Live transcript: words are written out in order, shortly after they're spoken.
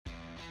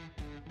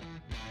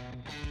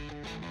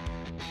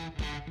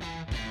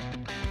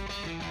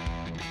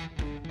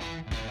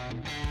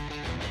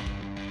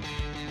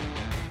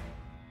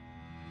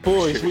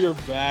Boys, we are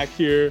back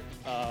here.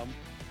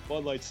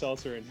 Bud Light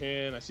Seltzer in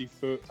hand. I see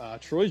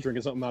Troy's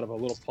drinking something out of a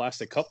little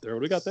plastic cup there.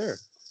 What do we got there?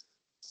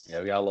 Yeah,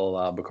 we got a little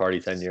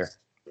Bacardi 10-year.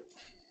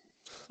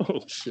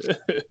 Oh shit.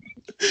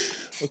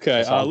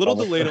 Okay, a little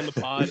delayed on the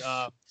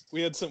pod.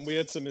 We had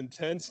some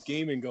intense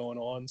gaming going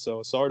on,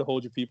 so sorry to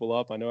hold you people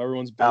up. I know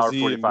everyone's busy Hour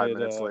 45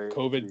 minutes late.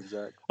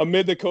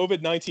 Amid the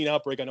COVID-19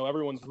 outbreak. I know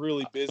everyone's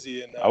really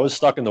busy, and I was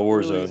stuck in the war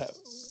really zone.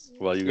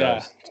 Well, you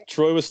guys. Yeah,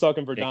 Troy was stuck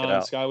in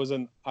Verdansk. I was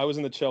in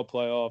the Chell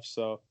playoffs,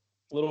 so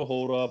a little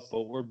hold up,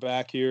 but we're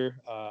back here.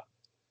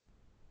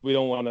 We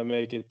don't want to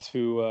make it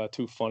too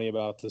funny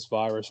about this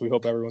virus. We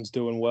hope everyone's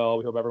doing well.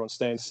 We hope everyone's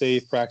staying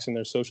safe, practicing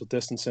their social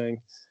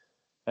distancing,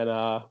 and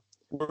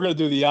we're going to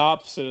do the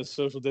opposite of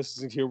social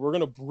distancing here. We're going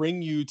to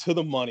bring you to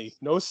the money.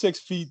 No 6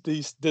 feet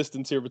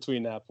distance here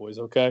between that, boys,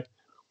 okay?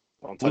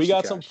 We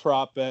got some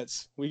prop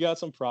bets.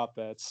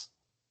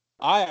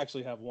 I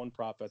actually have one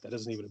prop bet that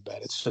isn't even a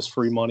bet. It's just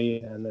free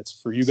money, and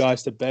it's for you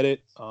guys to bet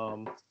it.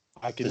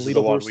 I can lead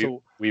a horse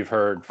to. We've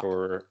heard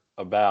for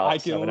about. I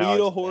can lead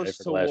a horse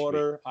to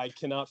water. I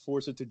cannot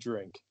force it to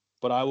drink,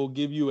 but I will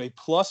give you a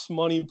plus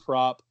money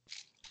prop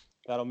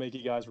that'll make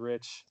you guys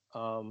rich.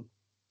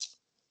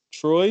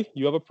 Troy,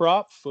 you have a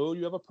prop. Fo,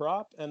 you have a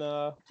prop, and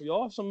we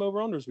all have some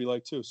over-unders we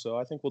like too. So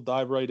I think we'll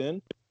dive right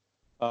in.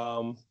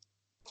 We're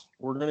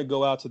gonna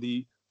go out to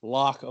the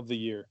lock of the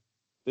year.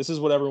 This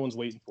is what everyone's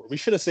waiting for. We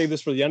should have saved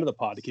this for the end of the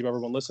pod to keep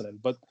everyone listening.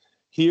 But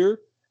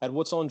here at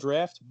What's on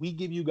Draft, we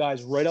give you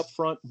guys right up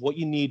front what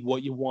you need,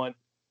 what you want.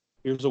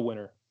 Here's a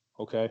winner,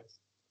 okay?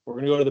 We're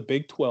going to go to the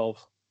Big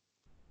 12.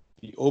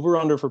 The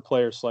over-under for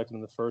players selected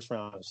in the first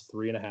round is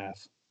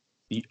 3.5.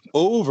 The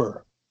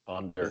over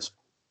is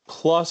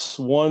plus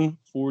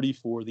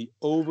 144. The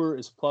over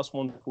is plus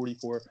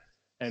 144.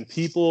 And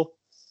people,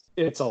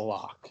 it's a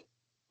lock,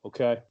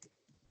 okay?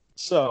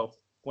 So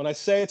when I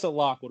say it's a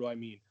lock, what do I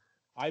mean?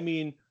 I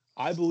mean,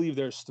 I believe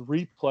there's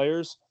 3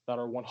 players that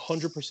are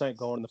 100%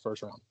 going in the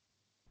first round.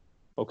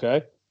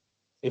 Okay?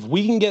 If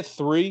we can get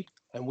 3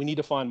 and we need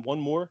to find one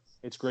more,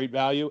 it's great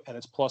value and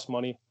it's plus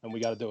money and we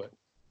got to do it.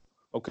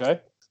 Okay?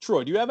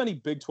 Troy, do you have any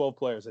Big 12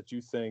 players that you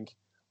think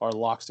are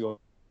locks to go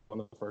in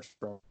the first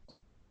round?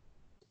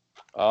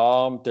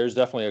 There's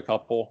definitely a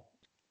couple.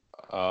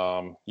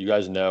 You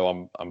guys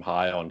know I'm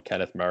high on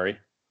Kenneth Murray.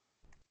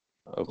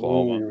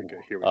 Oklahoma.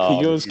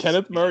 He goes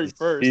Kenneth Murray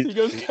first.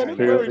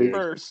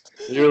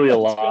 Clearly a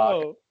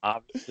lock.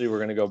 Obviously, we're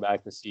going to go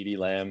back to CeeDee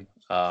Lamb.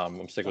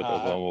 I'm sticking with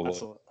Oklahoma.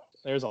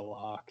 There's a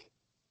lock.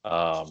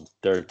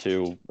 There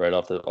 2 right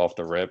off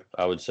the rip,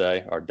 I would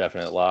say, are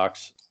definite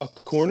locks. A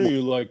corner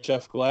you like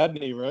Jeff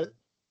Gladney, right?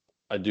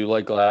 I do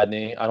like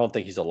Gladney. I don't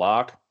think he's a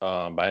lock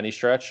by any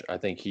stretch. I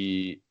think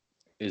he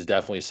is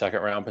definitely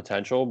second-round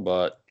potential,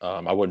 but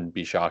I wouldn't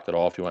be shocked at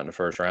all if he went in the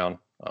first round.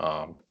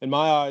 In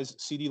my eyes,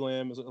 CeeDee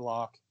Lamb is a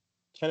lock.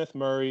 Kenneth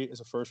Murray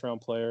is a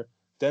first-round player.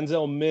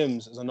 Denzel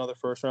Mims is another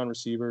first-round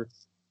receiver.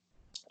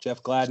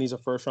 Jeff Gladney's a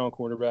first-round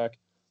quarterback.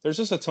 There's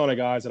just a ton of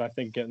guys that I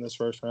think get in this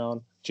first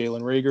round.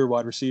 Jalen Reagor,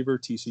 wide receiver,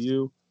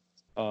 TCU.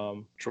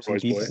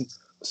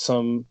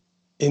 Some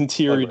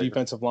interior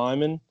defensive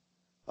linemen,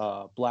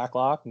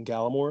 Blacklock and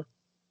Gallimore.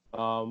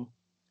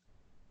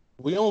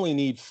 We only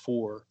need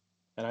 4,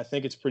 and I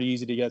think it's pretty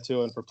easy to get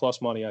to. And for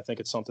plus money, I think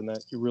it's something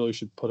that you really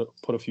should put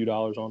a few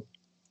dollars on.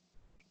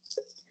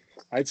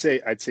 I'd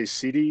say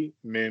CeeDee,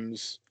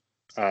 Mims,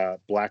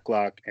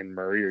 Blacklock, and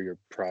Murray are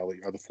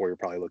the 4 you're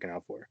probably looking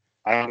out for.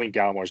 I don't think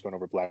Gallimore's going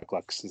over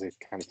Blacklock since they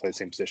kind of play the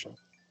same position.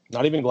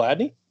 Not even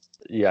Gladney?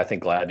 Yeah, I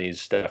think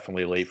Gladney's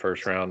definitely late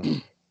first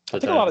round. I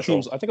think a lot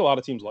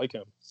of teams like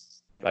him.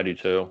 I do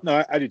too.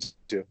 No, I do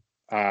too.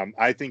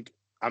 I think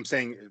I'm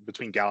saying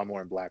between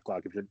Gallimore and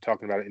Blacklock. If you're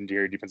talking about an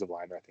interior defensive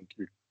line,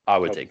 I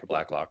would take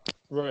Blacklock.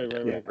 Right.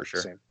 Yeah, for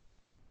sure. Same.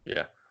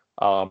 Yeah.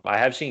 I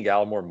have seen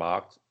Gallimore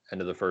mocked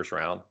into the first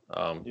round.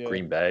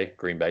 Green Bay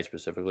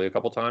specifically a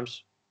couple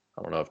times.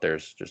 I don't know if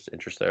there's just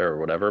interest there or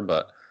whatever,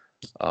 but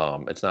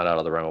it's not out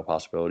of the realm of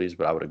possibilities.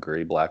 But I would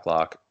agree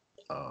Blacklock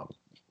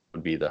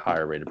would be the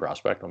higher rated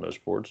prospect on those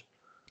boards.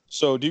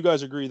 So do you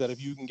guys agree that if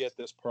you can get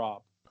this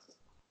prop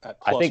at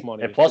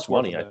money, at plus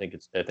money, I think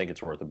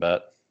it's worth a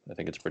bet. I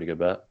think it's a pretty good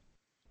bet.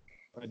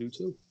 I do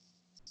too.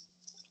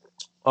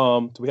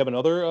 Do we have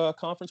another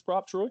conference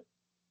prop, Troy?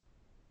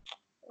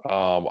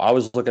 I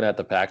was looking at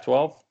the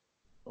Pac-12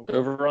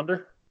 over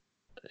under.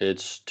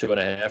 It's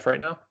 2.5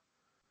 right now.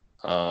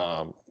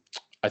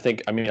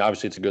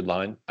 Obviously it's a good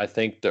line. I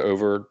think the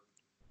over.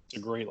 It's a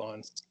great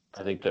line.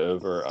 I think the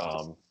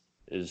over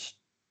is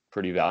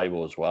pretty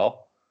valuable as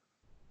well.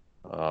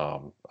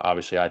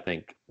 Obviously, I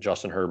think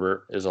Justin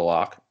Herbert is a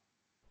lock,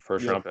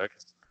 first round pick.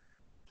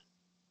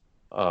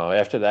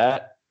 After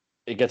that,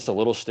 it gets a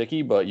little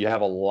sticky, but you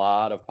have a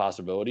lot of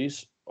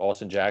possibilities.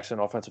 Austin Jackson,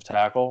 offensive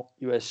tackle.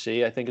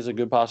 USC, I think, is a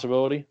good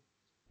possibility.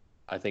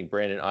 I think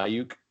Brandon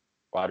Ayuk,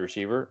 wide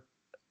receiver,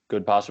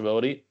 good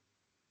possibility.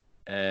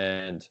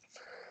 And,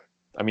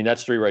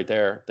 that's 3 right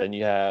there. Then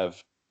you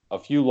have a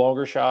few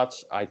longer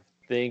shots, I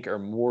think, are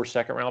more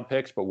second-round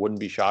picks, but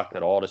wouldn't be shocked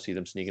at all to see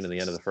them sneaking to the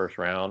end of the first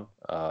round.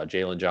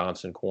 Jalen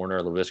Johnson,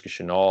 corner, Laviska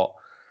Shenault.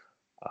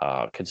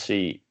 Could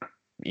see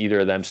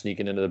either of them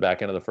sneaking into the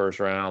back end of the first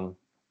round.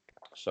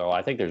 So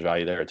I think there's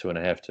value there at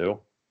 2.5 too.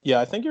 Yeah,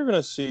 I think you're going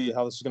to see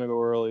how this is going to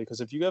go early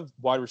because if you have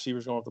wide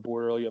receivers going off the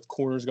board early, you have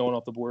corners going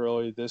off the board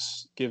early,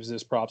 this gives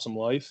this prop some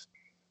life.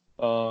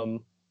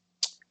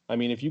 I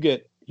mean, if you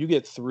get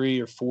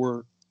 3 or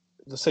 4,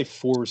 let's say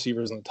 4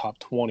 receivers in the top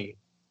 20,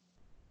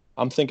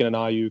 I'm thinking an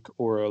Ayuk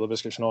or a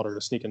Laviska Shenault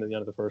to sneak into the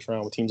end of the first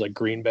round with teams like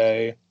Green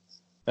Bay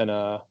and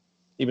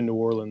even New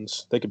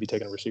Orleans. They could be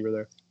taking a receiver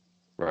there.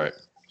 Right.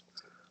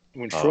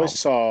 When Troy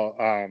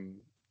saw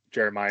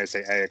Jeremiah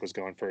say Ayuk was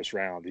going first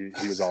round,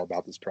 he was all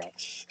about this prop.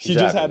 You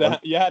just had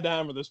to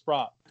hammer this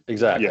prop.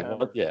 Exactly.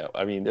 Yeah.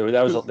 I mean,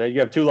 that was you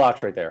have 2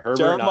 locks right there. Herbert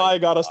Jeremiah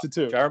got us to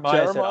 2.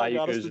 Jeremiah said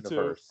Ayuk is in the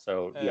first.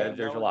 So there's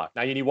your lock.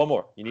 Now you need one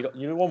more. You need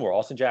one more.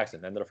 Austin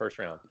Jackson, end of the first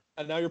round.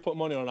 And now you're putting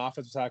money on an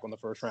offensive tackle in the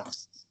first round.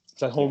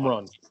 It's a home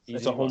run.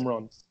 It's a home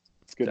run.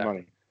 It's good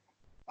money.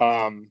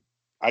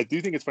 I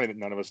do think it's funny that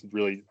none of us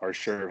really are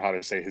sure how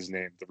to say his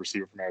name, the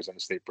receiver from Arizona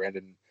State,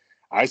 Brandon.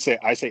 I say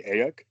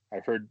Ayuk.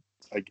 I've heard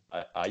like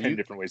 10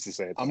 different ways to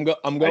say it. I'm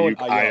going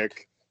Ayuk.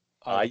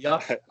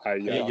 Ayuk.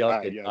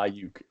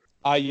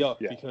 Ayuk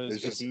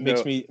because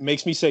it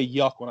makes me say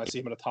yuck when I see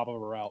him at the top of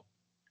a route.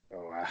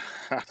 Oh,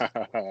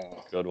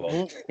 wow. Good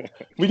one.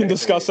 We can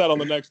discuss that on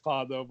the next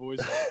pod, though, boys.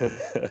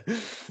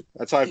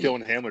 That's how I feel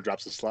when Hamler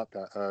drops a slap.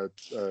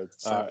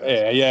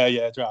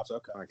 Yeah, drops.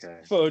 Okay.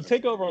 So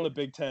take over on the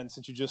Big Ten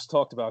since you just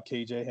talked about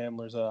KJ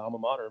Hamler's alma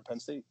mater in Penn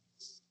State.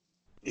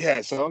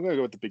 Yeah, so I'm gonna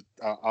go with the big.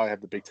 I'll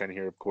have the Big Ten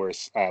here, of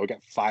course. We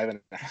got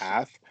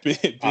 5.5.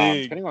 Big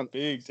depending on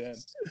Big Ten.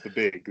 The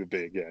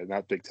big, yeah,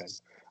 not Big Ten.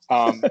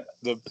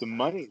 The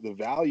money, the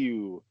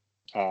value.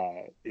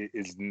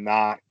 Is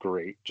not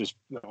great. Just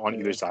on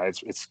either side,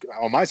 it's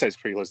on my side. It's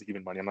pretty close to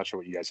even money. I'm not sure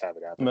what you guys have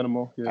it at.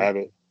 Minimal. Yeah. I have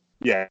it.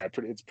 Yeah,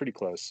 it's pretty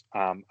close.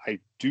 I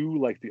do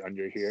like the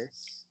under here.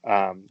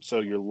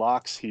 So your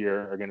locks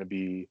here are going to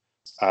be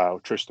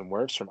Tristan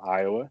Wirfs from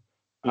Iowa.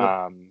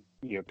 Guys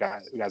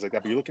like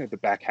that. But you're looking at the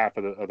back half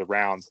of the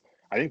round.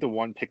 I think the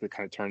one pick that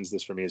kind of turns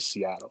this for me is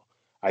Seattle.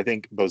 I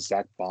think both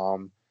Zach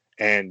Baum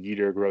and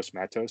Yetur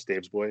Gross-Matos,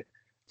 Dave's boy,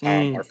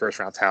 are first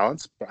round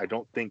talents, but I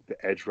don't think the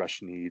edge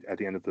rush need at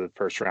the end of the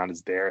first round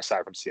is there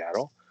aside from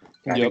Seattle.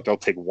 I think they'll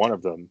take one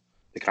of them.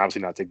 They can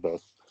obviously not take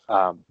both.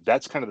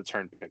 That's kind of the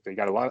turn pick. They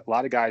got a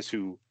lot of guys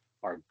who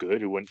are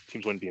good,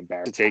 teams wouldn't be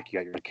embarrassed to take. You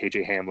got your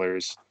KJ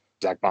Hamlers,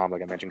 Zach Baum,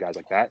 like I mentioned, guys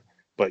like that.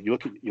 But you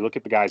look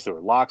at the guys that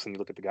were locks, and you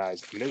look at the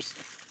guys. And there's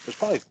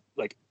probably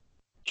like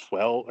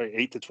 12 or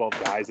 8 to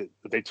 12 guys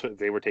that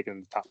they were taking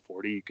in the top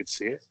 40. You could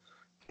see it,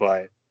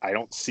 but I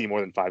don't see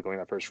more than 5 going in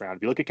that first round.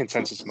 If you look at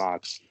consensus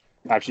mocks.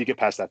 After you get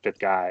past that 5th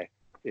guy,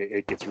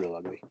 it gets real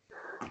ugly.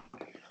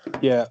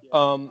 Yeah.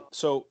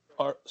 So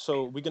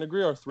we can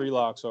agree our 3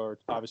 locks are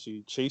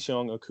obviously Chase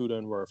Young, Okudah,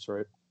 and Wirfs,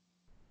 right?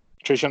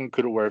 Chase Young,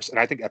 Okudah, Wirfs, and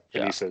I think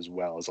Epenesa as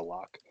well as a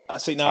lock.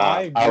 See, now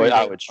I agree.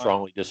 I would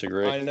strongly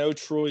disagree. I know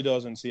Troy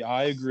doesn't. See,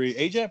 I agree.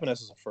 AJ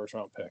Epenesa is a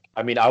first-round pick.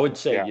 I mean, I would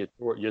say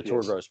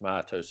Yetur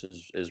Gross-Matos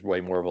is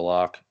way more of a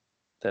lock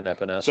than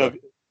Epenesa. So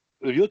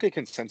if you look at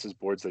consensus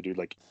boards, though, dude,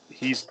 like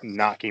he's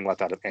not getting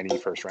left out of any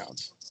first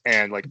rounds.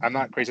 And like I'm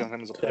not crazy on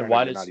him as a player.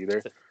 Why not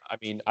either? I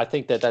mean, I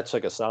think that's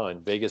like a sign.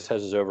 Vegas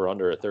has his over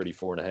under at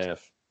 34.5,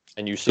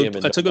 and you see him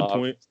in that's a good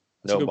point.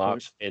 No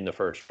mocks in the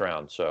first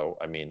round. So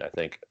I mean, I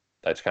think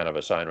that's kind of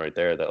a sign right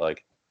there that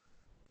like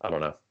I don't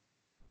know.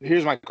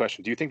 Here's my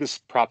question: do you think this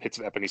prop hits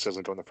if Epenesa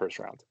doesn't go in the first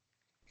round?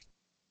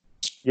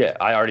 Yeah,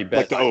 I already bet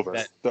like the over.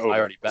 I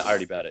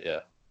already bet it. Yeah.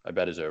 I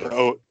bet his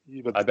over.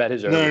 I bet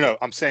his over. No.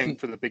 I'm saying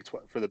for the Big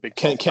 12. For the Big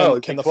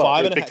 12. Can the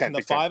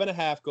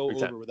 5.5 go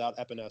over without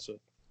Epenesa?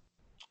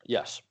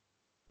 Yes,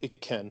 it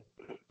can.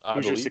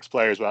 Who's your 6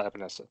 players without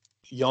Epenesa?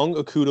 Young,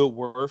 Okudah,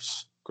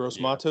 Wirfs,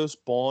 Gross-Matos,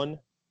 Baum,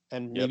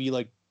 and maybe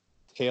like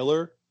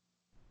Taylor,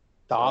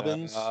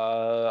 Dobbins.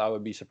 I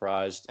would be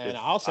surprised. And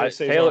I'll say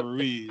Cesar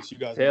Ruiz. You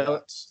guys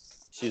know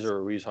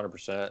Cesar Ruiz,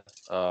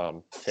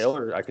 100%.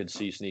 Taylor, I could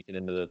see sneaking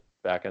into the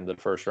back end of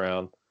the first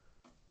round.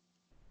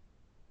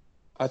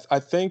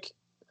 I think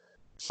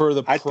for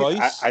the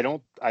price, I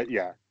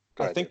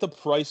think the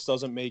price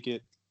doesn't make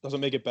it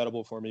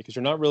bettable for me because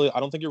you're not really. I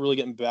don't think you're really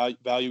getting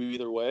value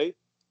either way,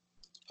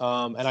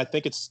 and I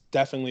think it's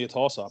definitely a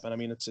toss up. And I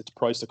mean, it's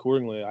priced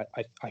accordingly.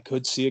 I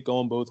could see it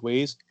going both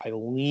ways. I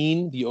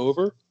lean the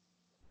over,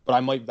 but I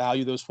might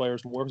value those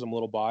players more because I'm a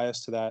little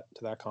biased to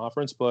that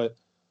conference. But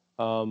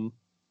I don't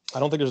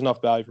think there's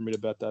enough value for me to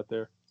bet that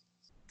there.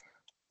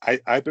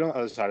 I've been on the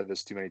other side of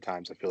this too many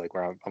times. I feel like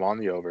where I'm on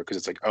the over because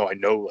it's like, I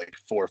know like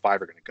 4 or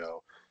 5 are going to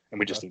go, and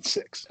we just need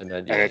 6. And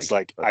it's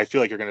like I feel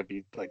like you're going to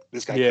be like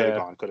this guy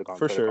could have gone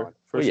for sure.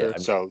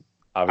 So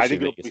I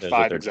think it'll be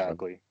 5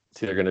 exactly.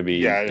 It's either going to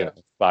be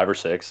 5 or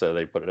 6, so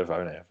they put it at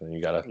 5.5, and you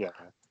gotta. Yeah.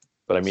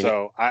 But I mean,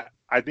 so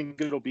I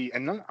think it'll be,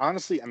 and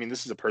honestly, I mean,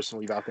 this is a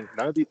personal eval thing.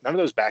 None of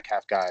those back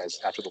half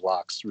guys after the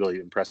locks really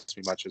impressed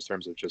me much in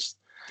terms of just.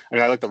 I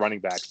mean, I like the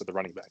running backs, but the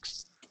running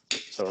backs.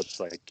 So it's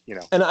like,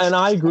 and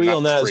I agree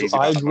on that.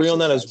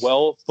 As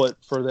well. But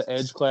for the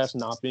edge class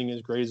not being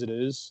as great as it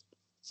is,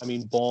 I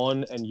mean,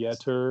 Baum and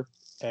Yetur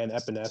and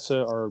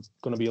Epinesa are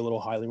going to be a little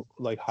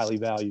highly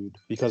valued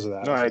because of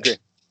that. No, I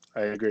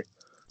agree.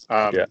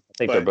 Yeah, I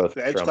think they're but both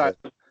the edge first class.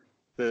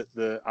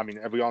 round I mean,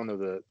 we all know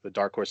the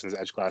dark horse in his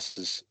edge class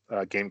is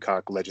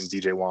Gamecock legend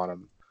DJ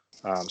Wanham.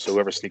 So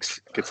whoever gets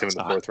him in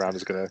the fourth round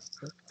is gonna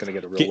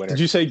get a real winner. Did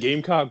you say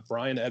Gamecock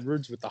Brian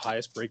Edwards with the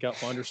highest breakout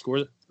finder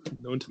score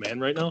known to man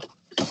right now?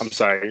 I'm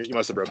sorry, you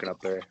must have broken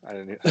up there. I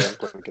didn't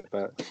quite get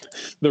that.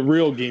 The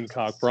real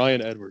Gamecock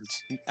Brian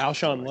Edwards,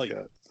 Alshon Light.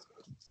 God.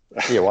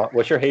 Yeah,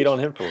 what's your hate on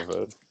him for,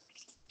 Vogue?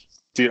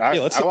 Dude, I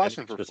watched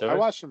him for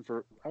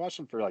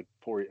like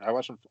 4 years. I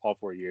watched him for all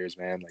 4 years,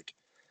 man. Like,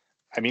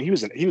 I mean, he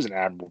was an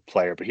admirable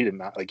player, but he did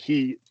not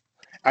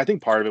I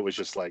think part of it was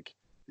just like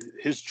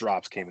his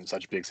drops came in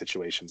such big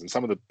situations, and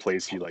some of the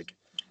plays and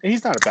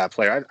he's not a bad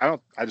player.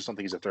 I just don't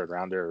think he's a third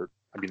rounder.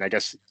 I mean, I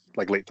guess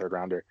like late third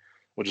rounder,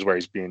 which is where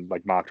he's being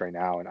like mocked right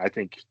now. And I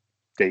think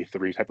day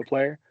 3 type of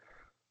player.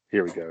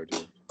 Here we go,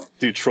 dude.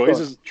 Dude,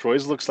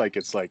 Troy's looks like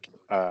it's like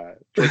Troy's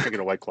drinking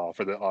a White Claw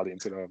for the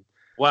audience at home.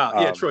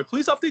 Wow. Yeah, Troy,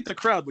 please update the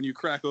crowd when you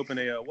crack open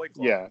a White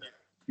Claw. Yeah,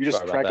 you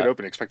just crack it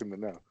open, and expect them to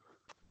know.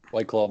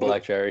 White Claw,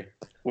 Black Cherry.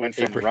 Went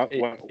from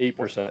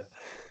 8%.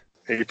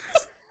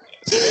 8%.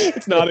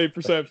 It's not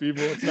 8%,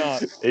 people. It's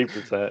not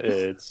 8%.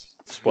 It's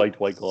spiked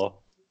White Claw.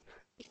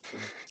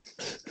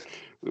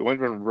 We went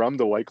from rum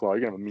to White Claw.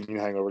 You're gonna have a mean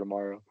hangover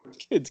tomorrow.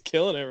 Kid's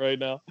killing it right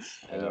now.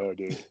 I know,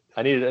 dude.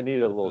 I needed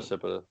a little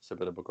sip of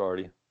the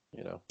Bacardi.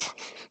 You know.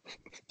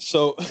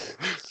 So,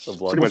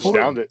 pretty much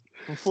downed it.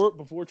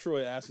 Before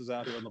Troy asks us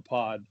out here on the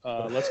pod,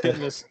 let's get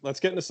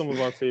into some of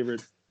our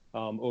favorite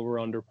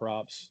over/under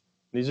props.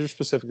 These are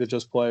specific to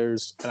just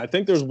players, and I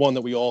think there's one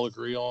that we all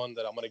agree on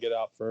that I'm going to get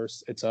out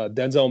first. It's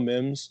Denzel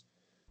Mims.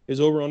 His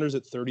over/unders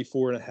at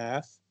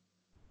 34.5.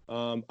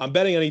 I'm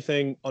betting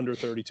anything under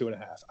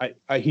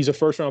 32.5. He's a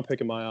first-round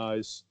pick in my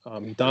eyes.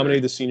 He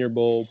dominated the Senior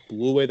Bowl,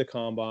 blew away the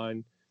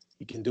Combine.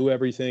 He can do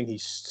everything.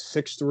 He's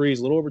 6'3". He's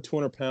a little over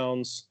 200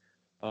 pounds.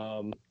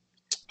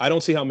 I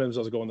don't see how Mims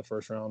doesn't go in the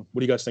first round. What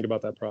do you guys think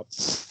about that prop?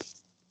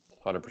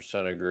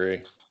 100%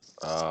 agree.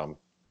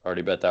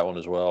 Already bet that one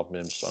as well.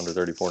 Mims under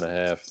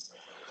 34.5.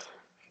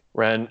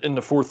 Ran in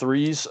the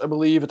 4.3s, I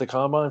believe, at the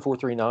Combine,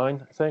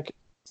 4.39, I think.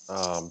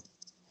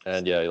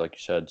 And yeah, like you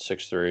said,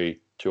 6'3",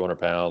 200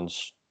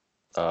 pounds,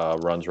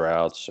 runs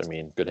routes. I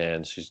mean, good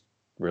hands. He's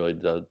really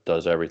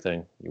does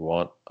everything you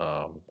want.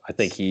 I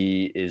think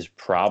he is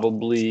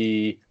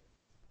probably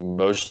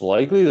most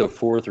likely the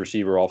fourth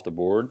receiver off the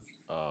board.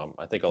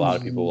 I think a lot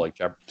of people like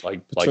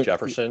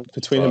Jefferson.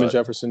 Between him and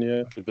Jefferson,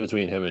 yeah.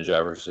 Between him and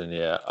Jefferson,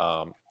 yeah.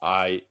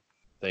 I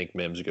think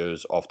Mims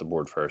goes off the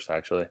board first,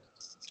 actually.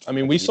 I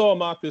mean, we saw a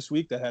mock this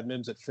week that had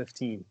Mims at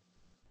 15.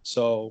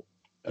 So,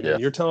 again,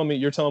 you're telling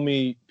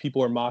me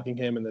people are mocking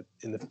him in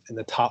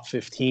the top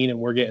 15, and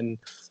we're getting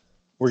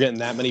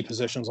that many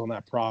positions on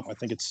that prop. I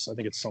think it's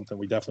something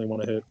we definitely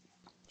want to hit.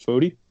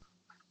 Fody?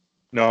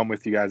 No, I'm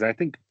with you guys.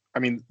 I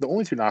mean, the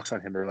only two knocks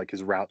on him are like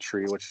his route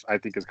tree, which I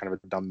think is kind of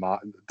a dumb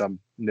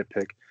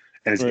nitpick,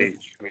 and his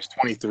age. I mean, he's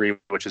 23,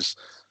 which is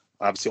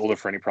obviously older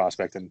for any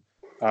prospect, and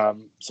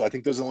so I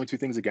think those are the only two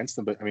things against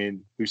him. But I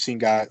mean, we've seen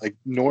guys like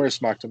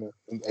Norris mocked him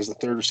as the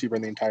third receiver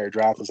in the entire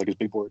draft. It's like his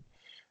big board.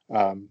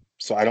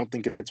 So I don't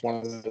think it's one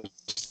of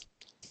those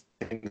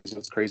things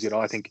that's crazy at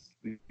all. I think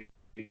you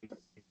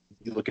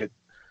look at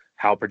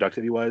how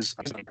productive he was,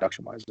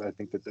 production-wise. I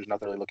think that there's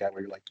nothing to really look at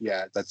where you're like,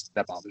 yeah,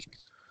 that bothers me.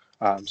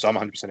 So I'm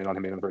 100% in on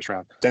him in the first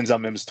round. Denzel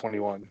Mims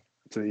 21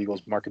 to the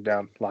Eagles. Mark it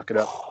down. Lock it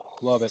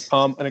up. Love it.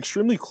 An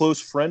extremely close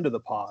friend of the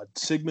pod,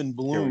 Sigmund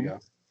Bloom. Here we go.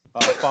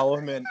 Follow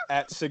him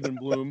at Sigmund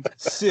Bloom.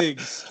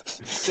 Siggs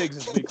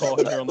as we call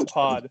him here on the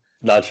pod.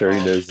 Not sure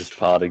he knows this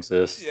pod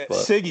exists. Yeah, but...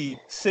 Siggy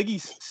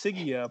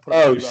put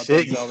a tweet about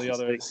Denzel the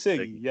other day.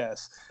 Siggy,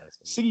 yes.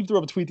 Siggy threw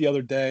up a tweet the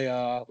other day.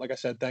 Like I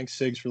said, thanks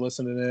Siggs for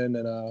listening in,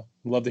 and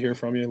love to hear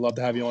from you. Love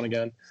to have you on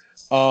again.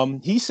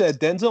 He said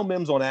Denzel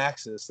Mims on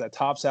Axis that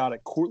tops out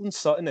at Courtland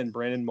Sutton and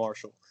Brandon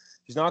Marshall.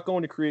 He's not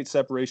going to create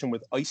separation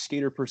with ice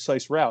skater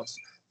precise routes,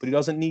 but he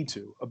doesn't need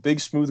to. A big,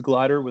 smooth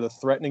glider with a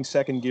threatening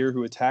second gear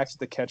who attacks at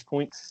the catch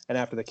point and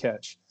after the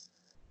catch.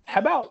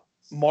 How about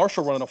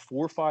Marshall running a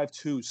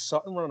 4.52,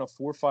 Sutton running a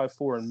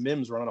 4.54, and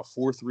Mims running a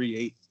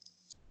 4.38?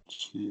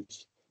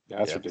 Jeez. Yeah,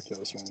 that's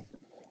ridiculous, man.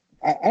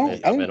 I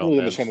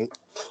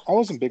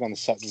wasn't big on the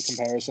Sutton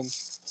comparison.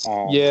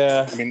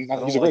 Yeah. I mean,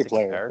 he's a great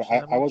player.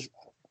 But I was.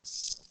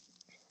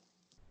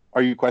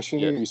 Are you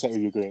questioning it, or are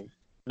you agreeing?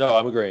 No,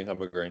 I'm agreeing.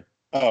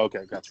 Oh,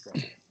 okay. Gotcha.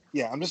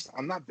 Yeah,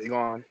 I'm not big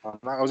on.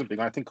 I wasn't big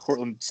on. I think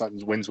Courtland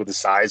Sutton wins with his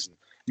size.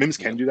 Mims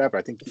can do that, but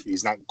I think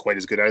he's not quite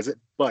as good as it.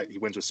 But he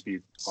wins with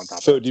speed on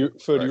top. Do you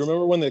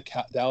remember when the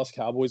Dallas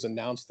Cowboys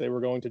announced they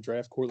were going to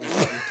draft Courtland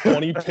Sutton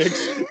 20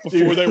 picks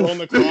before they were on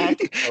the clock?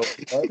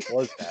 What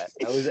was that?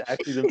 That was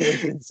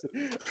actually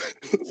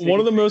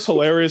one of the most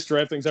hilarious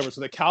draftings ever.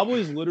 So the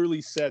Cowboys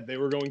literally said they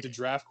were going to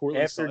draft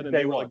Courtland Sutton, and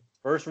they were like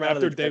first round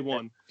after day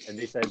one, and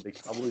they said the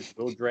Cowboys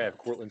will draft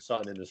Courtland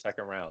Sutton in the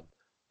second round.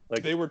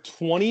 Like they were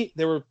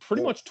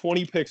pretty much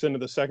 20 picks into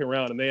the second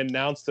round, and they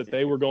announced that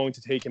they were going to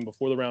take him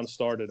before the round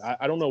started.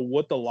 I don't know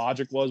what the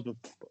logic was, but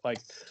like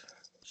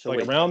So like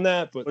wait, around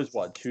that, but it was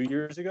what, 2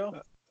 years ago?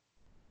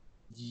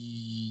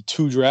 2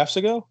 drafts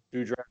ago.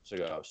 2 drafts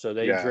ago. So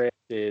they Yeah.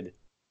 drafted.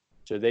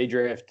 So they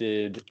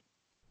drafted.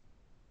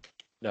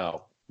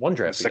 No, one In the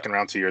draft. second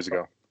round 2 years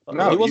ago. Oh,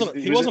 No, he he's- wasn't.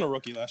 He was wasn't a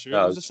rookie last year.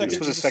 No, It was the this second. was It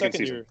was his the second second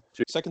season. year.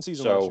 Second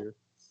season So- last year.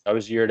 That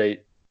was the year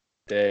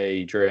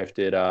they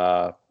drafted.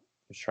 I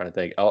was trying to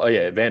think. Oh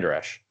yeah, Van Der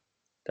Esch.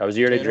 That was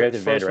the year they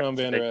drafted Van First Der round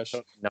Esch. Van Der Esch.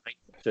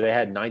 So they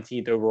had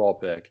 19th overall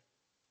pick.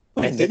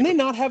 Wait, And didn't they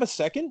not have a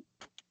second?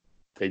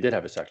 They did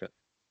have a second.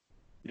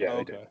 Yeah, Oh,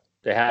 they did. okay.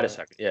 They had a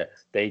second. Yeah,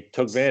 they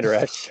took Van Der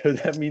Esch. So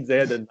that means they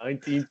had the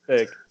 19th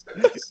pick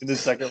in the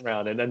second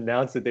round and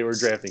announced that they were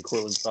drafting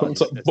Cortland Sutton.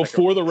 So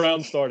before the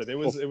round started, it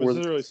was Before-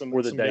 literally some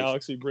before the day.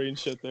 galaxy brain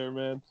shit there,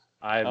 man.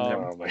 I've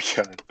never. Oh my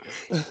god.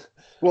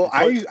 Well,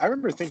 I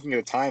remember thinking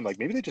at the time, like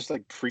maybe they just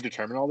like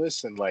predetermine all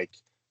this and like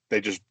the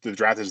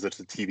draft is just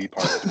the TV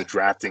part, like the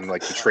drafting,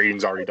 like the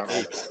trading's already done.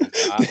 All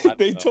that.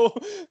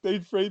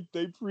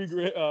 They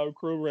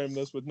programmed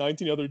this with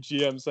 19 other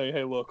GMs saying,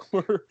 "Hey, look,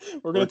 we're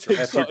gonna take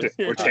Sutton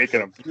here." We're taking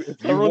them.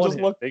 Everyone just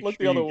look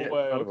the other way,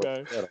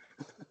 okay?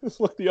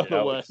 Just look the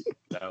other way.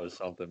 That was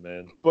something,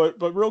 man. But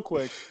real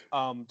quick,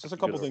 just a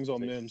couple Good things on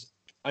thing. Mims.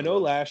 I know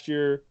last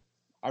year,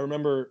 I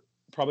remember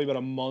probably about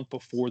a month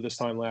before this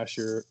time last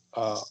year,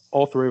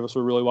 all three of us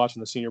were really watching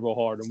the Senior Bowl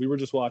hard, and we were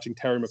just watching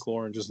Terry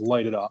McLaurin just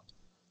light it up.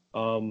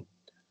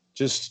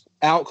 Just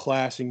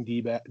outclassing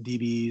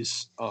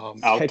DBs,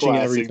 catching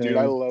everything. Dude,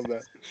 I love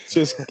that.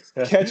 Just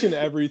catching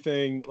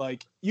everything.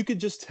 Like, you could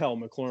just tell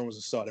McLaurin was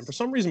a stud. And for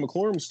some reason,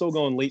 McLaurin was still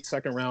going late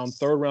second round,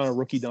 third round of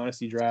rookie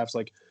dynasty drafts.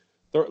 Like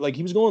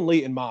he was going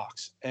late in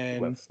mocks. He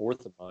And went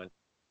fourth in mine.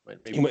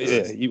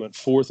 he went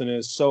fourth in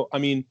his. So, I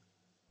mean,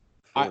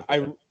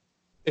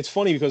 it's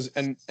funny because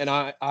and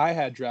I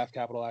had draft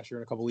capital last year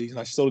in a couple leagues, and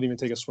I still didn't even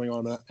take a swing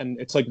on that. And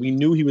it's like we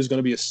knew he was going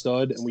to be a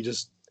stud, and we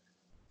just,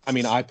 I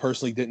mean, I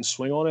personally didn't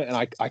swing on it, and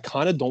I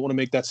kind of don't want to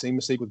make that same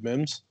mistake with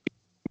Mims.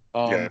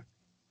 Yeah.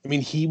 I mean,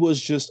 he was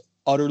just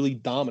utterly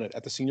dominant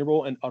at the Senior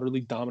Bowl and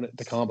utterly dominant at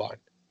the Combine.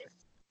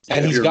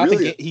 And he's got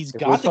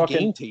the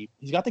game tape.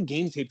 He's got the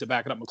game tape to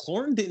back it up.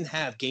 McLaurin didn't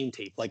have game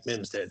tape like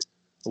Mims did.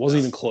 It wasn't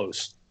even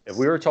close. If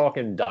we were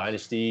talking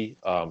dynasty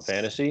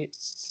fantasy,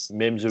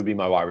 Mims would be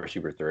my wide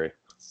receiver 3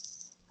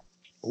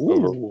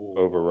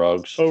 over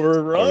Ruggs.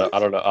 Over Ruggs? I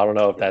don't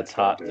know if that's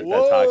hot. If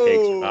that's hot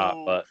takes or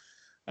not, but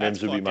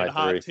Mims would be my 3.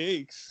 Hot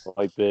takes.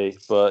 Might be,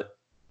 but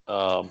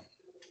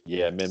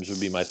yeah, Mims would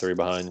be my 3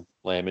 behind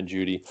Lamb and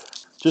Judy.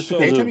 Just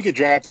because anytime you could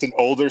draft an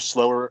older,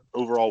 slower,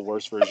 overall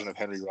worse version of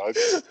Henry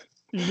Ruggs.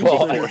 he's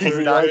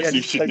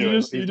You should do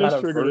it. He's not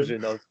a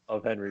version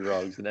of Henry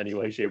Ruggs in any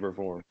way, shape, or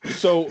form.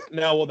 So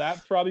now, will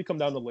that probably come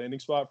down to landing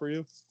spot for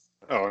you?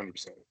 Oh,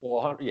 100%.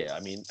 Well, yeah,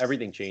 I mean,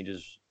 everything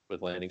changes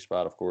with landing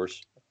spot, of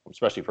course,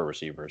 especially for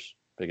receivers.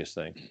 Biggest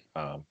thing.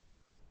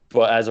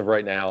 But as of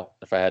right now,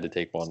 if I had to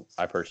take one,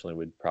 I personally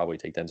would probably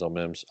take Denzel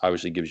Mims.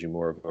 Obviously gives you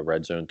more of a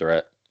red zone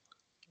threat.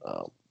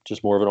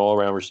 Just more of an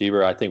all-around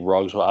receiver. I think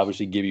Ruggs will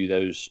obviously give you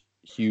those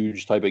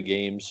huge type of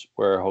games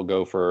where he'll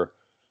go for,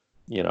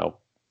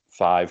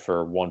 5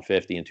 for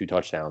 150 and 2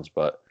 touchdowns.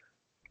 But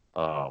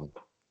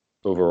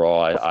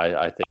overall,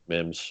 I think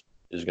Mims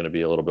is going to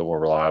be a little bit more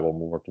reliable,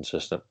 more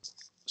consistent.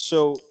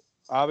 So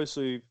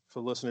obviously, for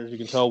listeners, you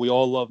can tell we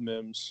all love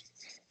Mims.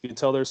 You can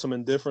tell there's some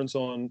indifference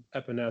on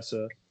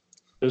Epinesa.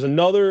 There's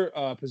another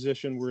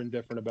position we're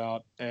indifferent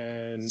about,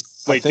 and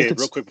wait, Dave,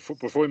 real quick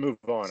before we move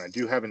on, I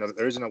do have another.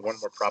 There is one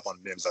more prop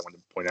on Mims I wanted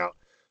to point out.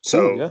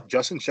 So yeah.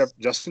 Justin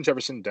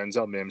Jefferson,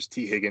 Denzel Mims,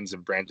 T. Higgins,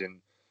 and Brandon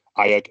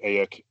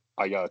Ayuk.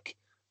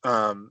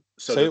 So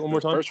say it one more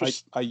time.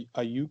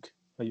 Ayuk.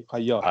 Sorry,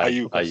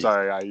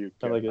 Ayuk.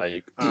 I like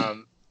it.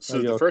 So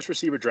the first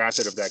receiver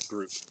drafted of that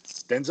group,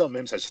 Denzel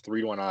Mims has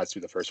 3-1 odds to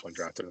be the first one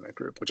drafted in that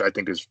group, which I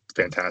think is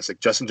fantastic.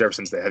 Justin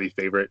Jefferson's the heavy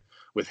favorite,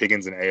 with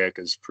Higgins and Ayuk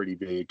as pretty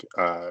big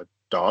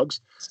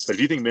dogs. But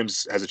if you think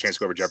Mims has a chance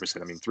to go over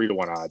Jefferson, I mean,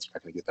 3-1 odds, you're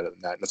not going to get better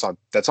than that. And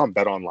that's on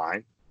Bet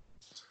Online,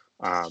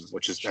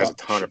 which has a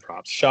ton of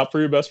props. Shop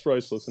for your best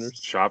price, listeners.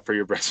 Shop for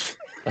your best.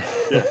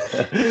 Yeah.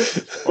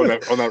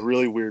 on that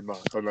really weird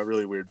month. On that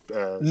really weird.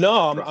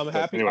 No, I'm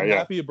happy. Anyway, I'm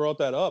happy you brought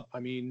that up. I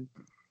mean,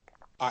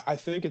 I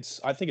think it's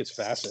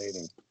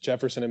fascinating,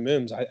 Jefferson and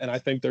Mims. I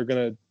think they're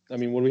gonna. I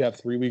mean, what do we have?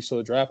 3 weeks to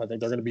the draft. I think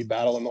they're gonna be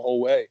battling the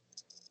whole way.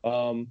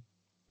 It's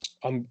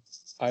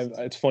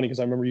funny because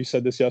I remember you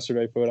said this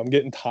yesterday, but I'm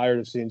getting tired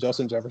of seeing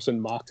Justin Jefferson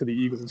mock to the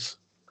Eagles.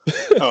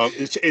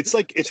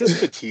 It's just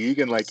fatigue,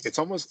 and like it's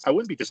almost. I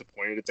wouldn't be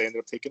disappointed if they ended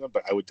up taking him,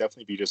 but I would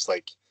definitely be just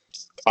like.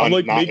 I'm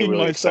like making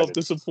really myself excited.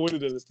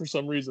 disappointed in it for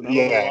some reason.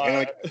 Yeah, and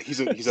like he's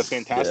a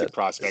fantastic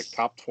prospect,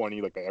 top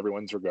 20, like by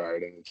everyone's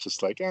regard, and it's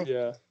just like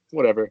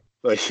whatever.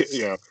 Like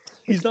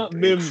he's not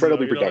Mims.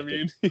 Incredibly though,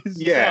 productive.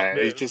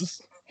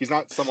 He's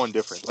not someone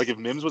different. Like if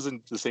Mims was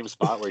in the same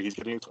spot where he's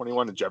getting a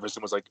 21 and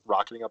Jefferson was like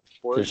rocketing up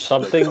for There's just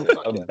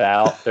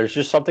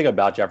something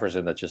about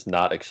Jefferson that's just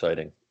not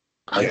exciting.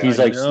 Like he's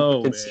like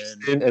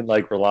consistent and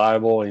like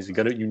reliable, and he's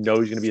gonna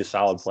be a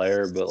solid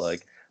player, but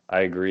like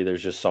I agree.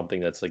 There's just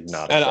something that's like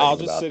not. And I'll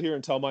exciting just about sit here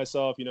and tell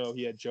myself,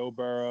 he had Joe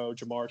Burrow,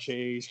 Jamar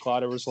Chase,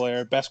 Clyde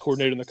Edwards-Helaire, best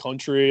coordinator in the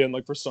country, and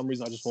like for some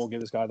reason I just won't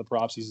give this guy the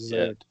props he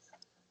deserved.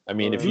 I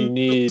mean, if you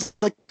need,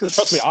 Like the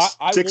Trust me,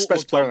 I sixth won't best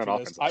look player dumb on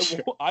for that this. offense. last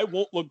year. I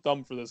won't look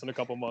dumb for this in a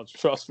couple months.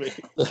 Trust me.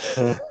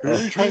 Who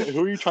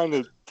are you trying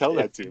to tell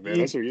that to, man?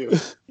 That's for you.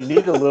 you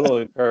need a little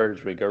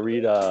encouragement. Go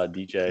read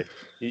DJ.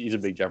 He's a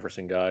big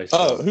Jefferson guy.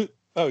 So.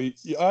 I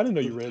didn't know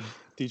you read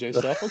DJ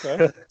stuff.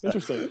 Okay,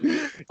 interesting.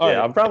 All right.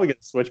 I'm probably gonna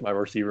switch my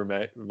receiver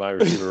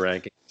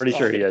ranking. Pretty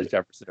sure he has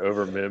Jefferson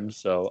over Mims,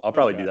 so I'll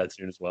probably do that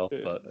soon as well.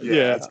 But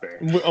Yeah, that's fair.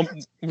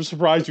 I'm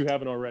surprised you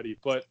haven't already,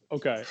 but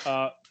okay.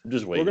 I'm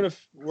just waiting.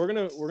 We're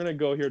gonna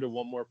go here to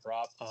one more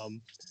prop.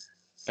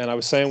 And I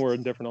was saying we're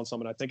indifferent on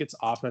something. I think it's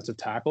offensive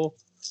tackle.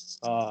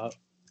 I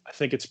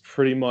think it's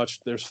pretty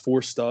much there's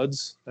 4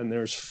 studs and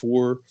there's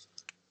 4.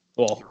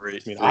 Well,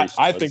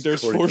 I think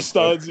there's 4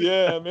 studs.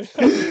 Yeah, man.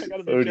 I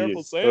gotta be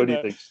careful saying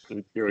that.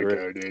 Here we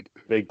go, dude.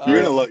 Big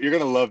You're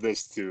gonna love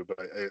this too, but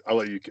I'll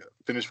let you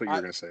finish what you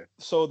were gonna say.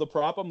 So the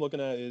prop I'm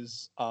looking at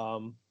is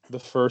the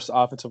first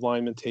offensive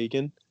lineman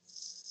taken,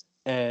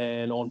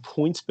 and on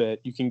PointsBet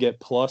you can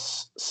get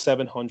plus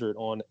 700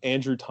 on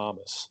Andrew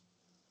Thomas.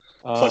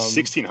 Plus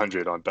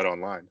 1,600 on Bet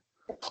Online.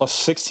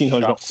 Plus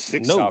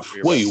 1,600. No,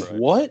 wait,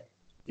 what?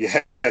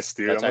 Yes,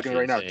 dude. That's I'm looking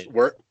right insane.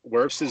 now.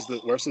 Wirfs is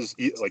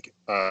like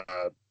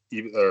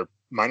or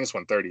minus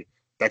 130.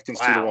 Becton's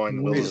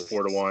 2-1. Wills is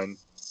 4-1,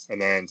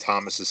 and then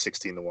Thomas is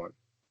 16-1.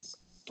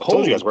 I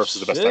told you guys Wirfs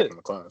is the best tackle in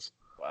the class.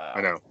 Wow.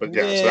 I know, but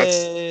yeah. So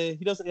that's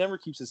he doesn't ever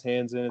keeps his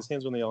hands in. His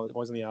hands are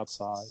always on the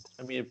outside.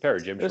 I mean, a pair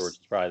of gym shorts is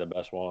probably the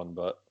best one,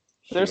 but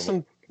there's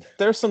some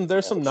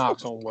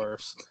knocks on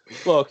Wirfs.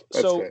 Look,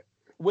 fair.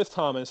 With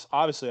Thomas,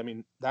 obviously, I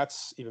mean,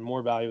 that's even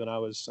more value than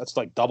that's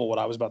like double what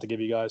I was about to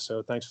give you guys.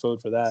 So thanks,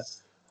 Fode, for that.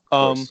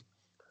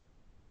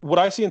 What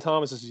I see in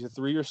Thomas is he's a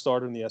 3-year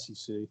starter in the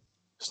SEC,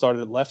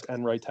 started at left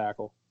and right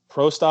tackle,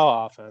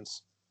 pro-style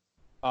offense.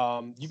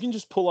 You can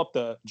just pull up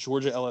the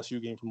Georgia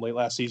LSU game from late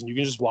last season. You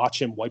can just watch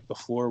him wipe the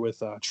floor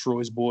with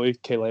Troy's boy,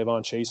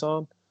 K'Lavon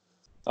Chason.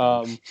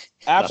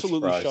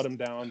 Absolutely shut him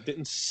down.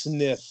 Didn't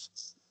sniff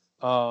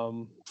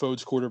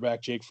Fode's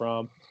quarterback, Jake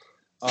Fromm.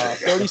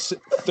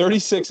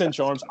 36-inch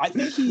arms. I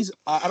think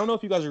I don't know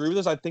if you guys agree with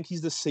this. I think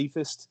he's the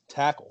safest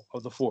tackle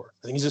of the 4.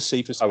 I think he's the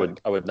safest. I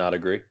would not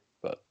agree,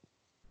 but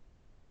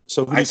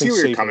so I see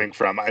where you're coming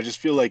from. I just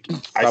feel like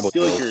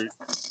you're.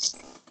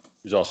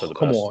 He's also the best.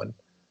 Come on,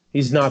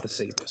 he's not the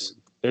safest.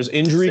 There's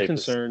injury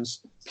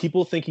concerns.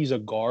 People think he's a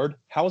guard.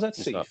 How is that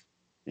safe?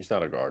 He's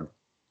not a guard.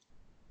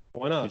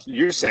 Why not?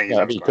 You're saying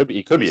he could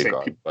be a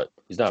guard, but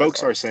he's not.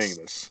 Folks are saying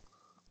this.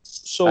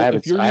 So I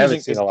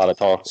haven't seen a lot of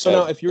talk. So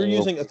now, if you're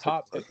using a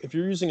top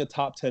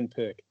 10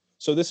 pick,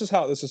 so this is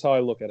how I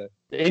look at it.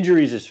 The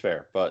injuries is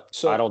fair, but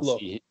I don't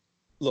see.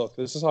 Look,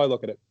 this is how I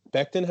look at it.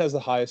 Becton has the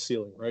highest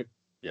ceiling, right?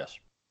 Yes.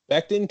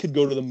 Becton could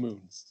go to the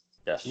moon.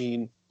 Yes. I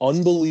mean,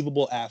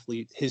 unbelievable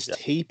athlete. His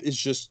tape is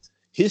just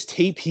his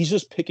tape. He's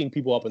just picking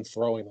people up and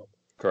throwing them.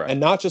 Correct. And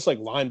not just like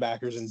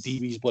linebackers and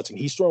DBs blitzing.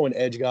 He's throwing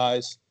edge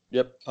guys.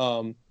 Yep.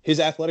 His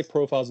athletic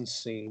profile is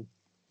insane.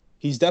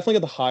 He's definitely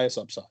got the highest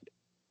upside.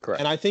 Correct.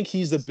 And I think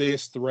he's the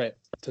biggest threat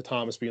to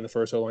Thomas being the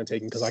first O-line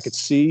taken because I could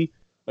see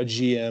a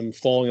GM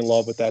falling in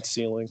love with that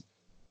ceiling.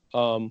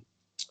 Wirfs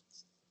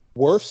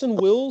and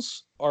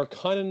Wills are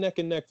kind of neck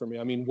and neck for me.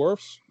 I mean,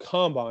 Wirfs'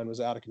 combine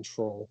was out of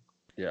control.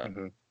 Yeah.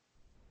 Mm-hmm.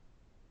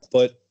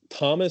 But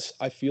Thomas,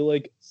 I feel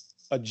like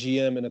a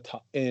GM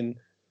in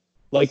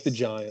like the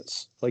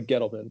Giants, like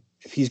Gettleman,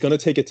 if he's going to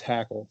take a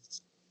tackle,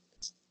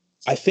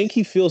 I think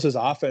he feels his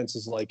offense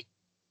is like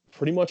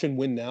pretty much in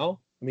win now.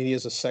 I mean, he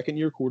has a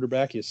second-year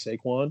quarterback. He has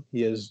Saquon.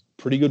 He has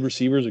pretty good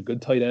receivers, a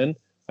good tight end.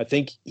 I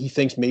think he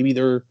thinks maybe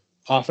they're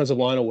offensive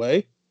line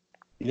away.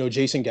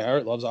 Jason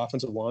Garrett loves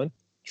offensive line.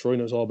 Troy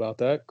knows all about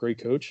that. Great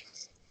coach.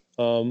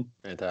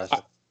 Fantastic.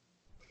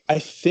 I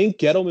think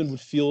Gettleman would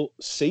feel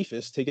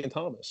safest taking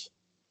Thomas.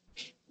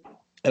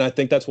 And I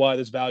think that's why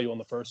there's value on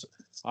the first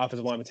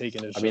offensive lineman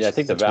taken. I mean, I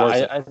think the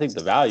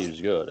value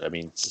is good. I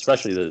mean,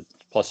 especially the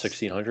plus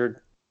 1,600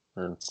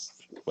 or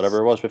whatever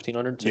it was,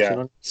 1,500,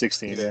 1,600? Yeah,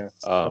 16.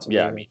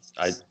 Yeah. I mean,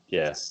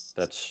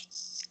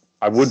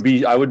 I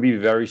would be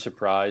very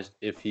surprised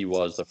if he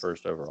was the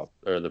first overall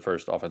or the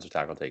first offensive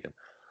tackle taken.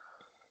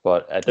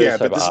 But at this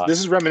this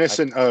is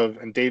reminiscent of,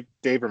 and Dave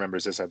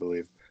remembers this, I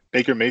believe,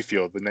 Baker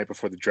Mayfield the night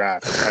before the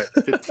draft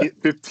at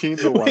 15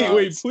 to 1.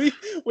 Wait,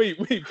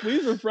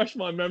 please refresh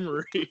my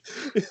memory.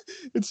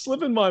 It's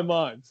slipping my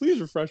mind.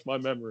 Please refresh my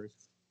memory.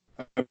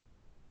 I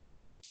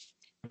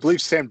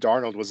believe Sam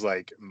Darnold was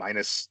like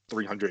minus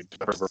 300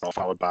 overall,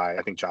 followed by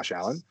I think Josh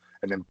Allen,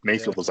 and then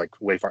Mayfield was like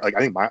way far. Like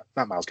I think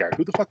not Myles Garrett.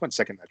 Who the fuck went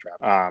second in that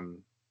draft?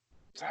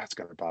 That's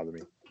gonna bother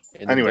me.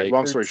 Anyway,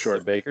 long story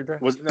short, Baker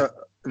draft was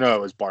no,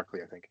 it was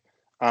Barkley, I think.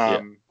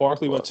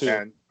 Barkley went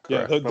too.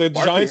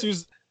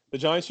 The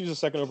Giants used a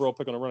second overall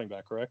pick on a running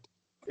back, correct?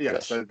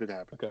 Yes, that did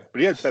happen. Okay,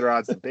 but he had better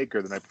odds than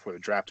Baker the night before the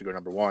draft to go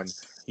number 1.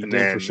 He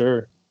did for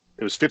sure.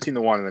 It was 15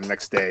 to 1, and the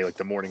next day, like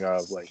the morning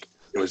of, like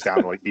it was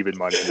down to like even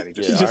money, and then he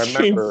just Yeah, He I just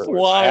came remember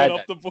flying I had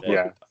up the that board. bet.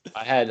 yeah.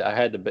 I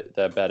had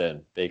that bet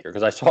in Baker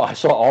because I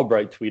saw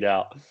Albright tweet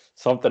out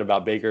something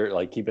about Baker,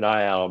 like keep an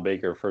eye out on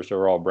Baker first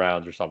overall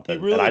Browns or something,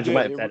 and really I just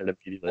went did. and bet it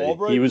immediately.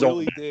 Albright He was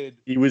really on. did.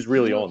 He was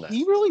really on that.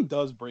 He really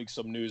does break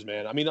some news,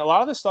 man. I mean, a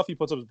lot of this stuff he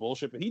puts up is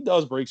bullshit, but he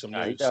does break some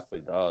Yeah, he news.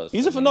 definitely does.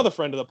 He's I mean, another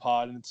friend of the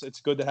pod, and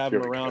it's good to have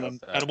him Here we around,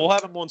 go. and we'll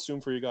have him on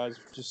soon for you guys.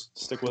 Just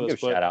stick with we'll us.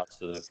 give But shout outs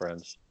to the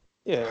friends.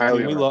 yeah,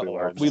 Highly we unlikely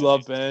large.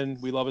 love Ben.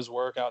 We love his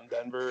work out in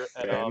Denver,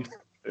 and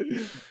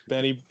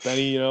Benny, But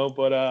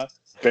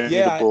Benny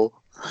yeah, the Bull.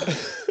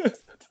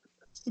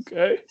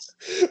 okay.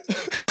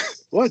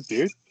 What,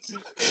 dude?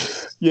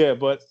 Yeah,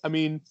 but I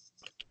mean,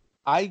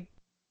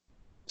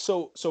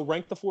 so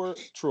rank the four,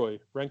 Troy.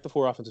 Rank the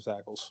four offensive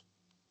tackles.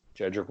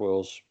 Jedrick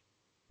Wills.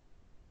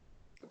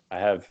 I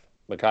have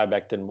Mekhi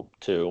Becton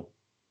 2,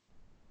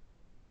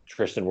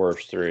 Tristan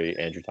Wirfs 3,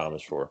 Andrew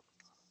Thomas 4.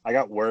 I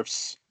got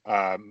Wirfs,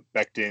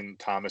 Becton,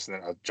 Thomas, and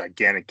then a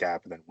gigantic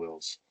gap, and then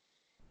Wills.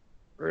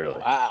 Really?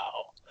 Wow.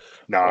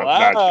 No,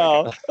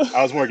 Wow. not joking.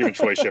 I was more giving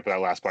Troy shit for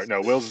that last part.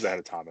 No, Wills is ahead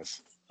of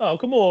Thomas. Oh,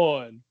 come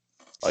on.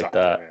 Like Sorry,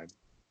 that. man.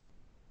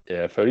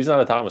 Yeah, Fody's not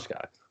a Thomas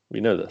guy. We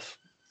know this.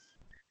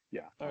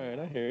 Yeah. All right,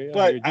 I hear you.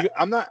 But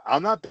I'm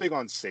not big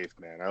on safe,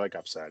 man. I like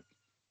upside.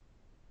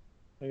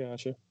 I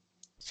got you.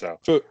 So,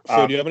 So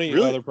do you have any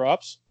really- other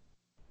props?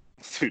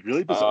 dude,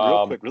 really bizarre.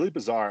 Real quick, really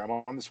bizarre. I'm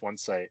on this one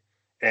site,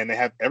 and they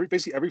have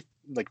basically every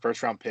like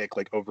first round pick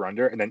like over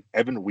under, and then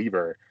Evan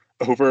Weaver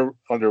over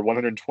under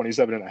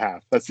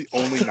 127.5. That's the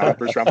only non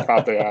first round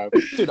prop they have.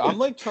 Dude, I'm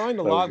like trying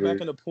to log weird.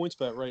 back into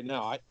PointsBet right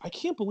now. I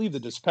can't believe the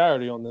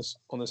disparity on this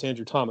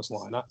Andrew Thomas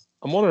line.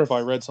 I'm wondering if I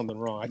read something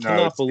wrong. I No,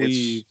 cannot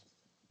believe.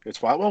 It's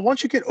wild. Well,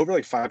 once you get over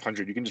like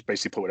 500, you can just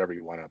basically put whatever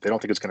you want up. They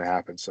don't think it's going to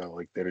happen, so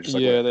like they're just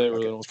like, Yeah, whatever, they fuck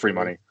really it. don't It's free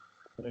care. money.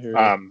 I hear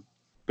you.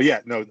 But yeah,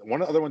 no,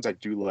 one of the other ones I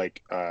do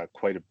like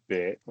quite a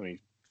bit. Let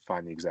me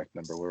find the exact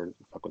number. Where the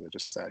fuck was it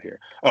just at here?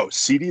 Oh,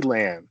 CeeDee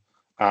Lamb.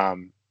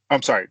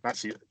 I'm sorry, not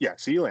CeeDee. Yeah,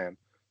 CeeDee Lamb.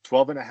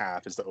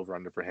 12.5 is the over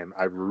under for him.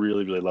 I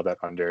really, really love that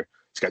under.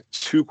 He's got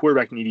two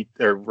quarterback needy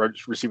or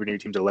receiver needy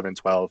teams at 11 and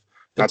 12.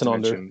 Not It's to an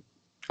under. mention,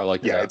 I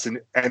like yeah,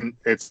 that.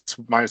 it's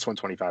minus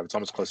 125. It's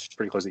almost close,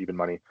 pretty close to even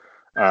money.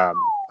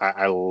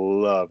 I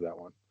love that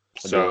one.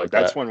 I do So like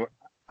that's that. one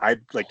I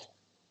like.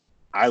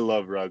 I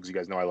love Ruggs. You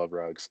guys know I love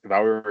Ruggs. If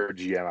I were a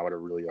GM, I would have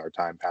a really hard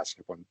time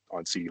passing up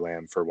on CeeDee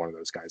Lamb for one of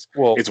those guys.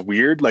 Well, It's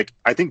weird. Like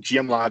I think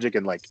GM logic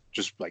and like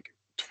just like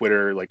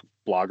Twitter like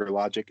blogger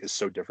logic is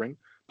so different.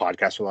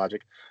 Podcaster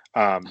logic,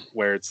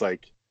 where it's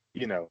like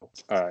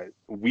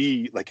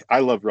we like I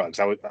love Ruggs.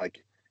 I would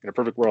like in a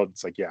perfect world,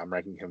 it's like yeah, I'm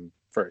ranking him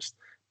first.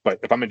 But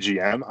if I'm a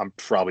GM, I'm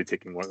probably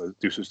taking one of the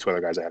Deuces two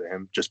other guys ahead of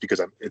him just because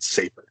it's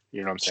safer.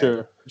 You know what I'm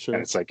saying? Sure.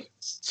 And it's like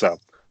so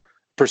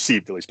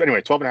perceived at least. But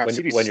anyway,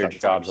 12.5. when your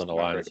job's on the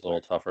line, it's a little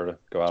tougher to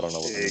go out on a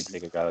limb and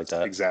take a guy like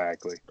that.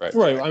 Exactly.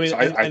 Right. I mean, So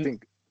and, I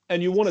think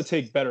and you want to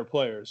take better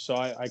players, so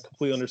I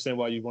completely understand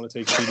why you want to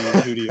take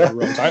Judy or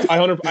Ruggs.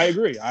 I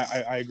agree.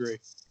 I agree.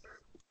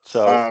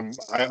 So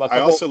I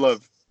also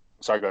love.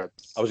 Sorry, go ahead.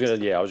 I was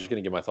just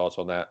gonna give my thoughts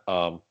on that.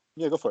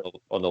 Yeah, go for it.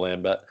 On the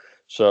Lamb bet.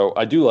 So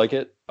I do like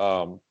it.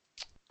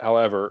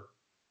 However,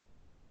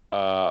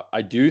 I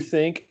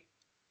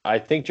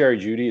think Jerry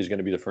Jeudy is going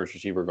to be the first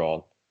receiver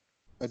gone.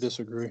 I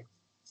disagree.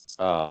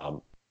 I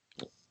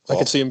I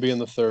could see him being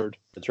the third.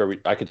 That's where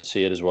I could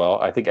see it as well.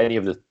 I think any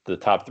of the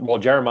top. Well,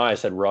 Jeremiah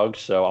said Ruggs,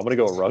 so I'm going to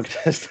go with Ruggs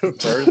as the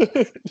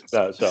first.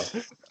 No, so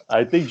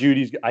I think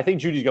Judy's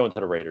going to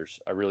the Raiders.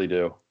 I really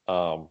do.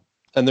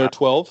 And they're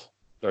 12.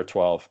 They're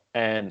 12,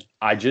 and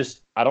I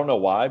don't know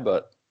why,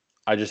 but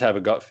I just have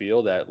a gut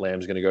feel that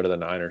Lamb's going to go to the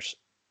Niners.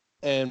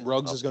 And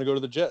Ruggs is going to go to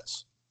the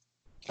Jets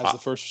as the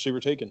first receiver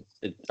taken.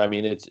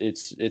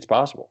 It's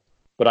possible,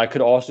 but I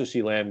could also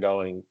see Lamb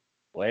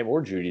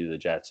or Judy to the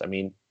Jets. I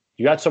mean,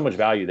 you got so much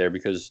value there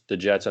because the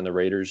Jets and the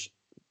Raiders,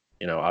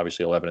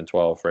 obviously 11 and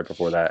 12 right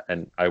before that,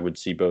 and I would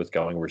see both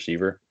going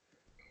receiver.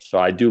 So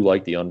I do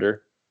like the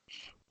under.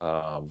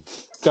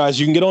 Guys,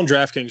 you can get on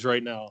DraftKings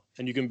right now,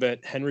 and you can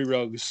bet Henry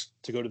Ruggs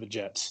to go to the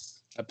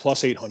Jets at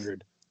plus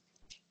 800.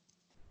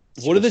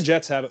 What do the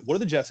Jets have? What do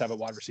the Jets have at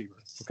wide receiver?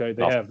 Okay,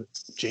 they have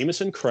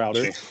Jamison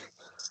Crowder,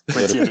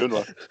 Quincy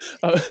Enunwa.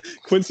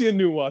 Quincy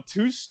Enunwa,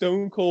 two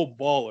stone cold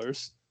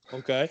ballers.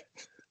 Okay,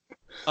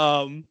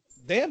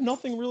 they have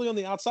nothing really on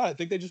the outside. I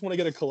think they just want to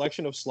get a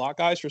collection of slot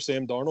guys for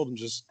Sam Darnold and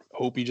just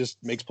hope he just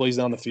makes plays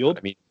down the field.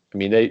 I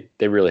mean,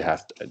 they really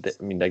have to.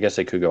 I guess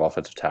they could go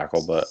offensive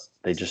tackle, but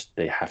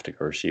they have to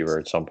go receiver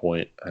at some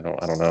point. I don't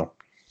know.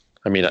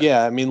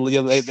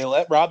 They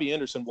let Robbie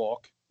Anderson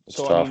walk. It's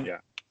So tough. I mean,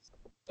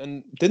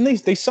 and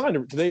didn't they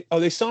signed?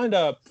 They signed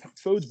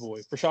Fodes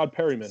boy, Rashad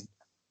Perryman.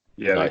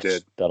 Yeah, Nice. they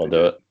did. That'll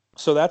do it.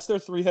 So that's their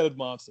three-headed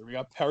monster. We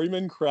got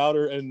Perryman,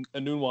 Crowder, and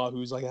Enunwa,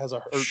 who's like has a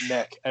hurt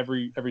neck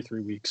every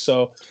 3 weeks.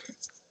 So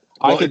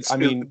Well, I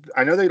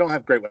I know they don't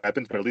have great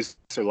weapons, but at least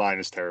their line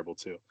is terrible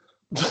too.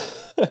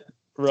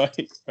 right.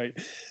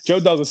 Joe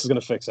Douglas is going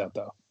to fix that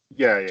though.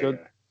 Yeah.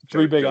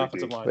 Three big Joey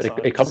offensive D. line. But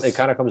signings. it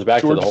kind of comes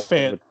back to George the whole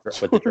Fant. thing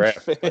with the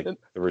draft, George like Fant.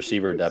 the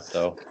receiver depth.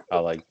 Though I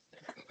like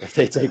if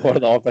they take one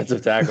of the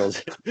offensive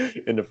tackles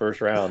in the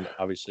first round,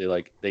 obviously,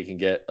 like they can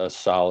get a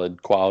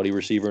solid quality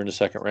receiver in the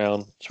second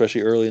round,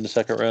 especially early in the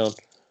second round.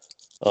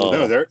 Well,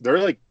 no, they're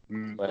like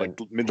man.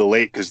 mid to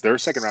late because their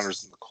second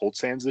rounders in the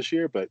Colts hands this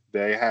year, but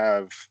they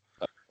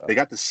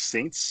got the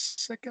Saints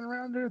second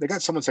rounder. They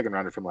got someone second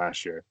rounder from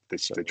last year. They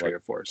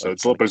traded for. So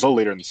it's a little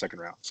later in the second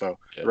round. So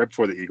right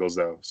before the Eagles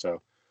though.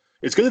 So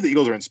it's good that the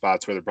Eagles are in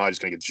spots where they're probably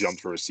just going to get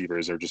jumped for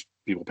receivers or just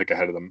people pick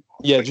ahead of them.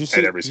 Yeah,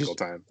 every single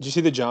time. Did you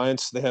see the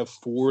Giants? They have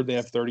 4, they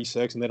have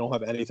 36, and they don't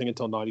have anything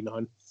until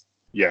 99.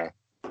 Yeah,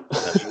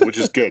 which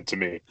is good to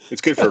me.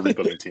 It's good for a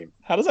rebuilding team.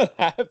 How does that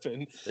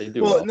happen? They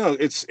do well. No,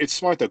 it's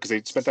smart though because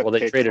they spent that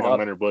they traded on up.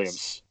 Leonard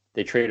Williams.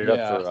 They traded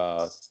up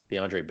for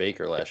DeAndre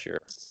Baker last year,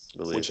 I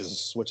believe.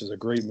 Which is a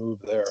great move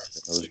there.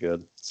 That was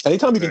good.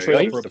 Anytime you can trade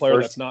He for a was player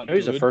first- that's not He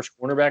was the good. first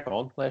cornerback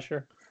on last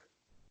year.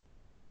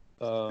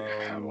 Wow,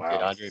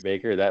 DeAndre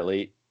Baker that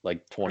late,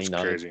 like that's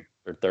 29th crazy.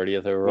 or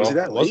 30th overall. Was he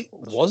that late?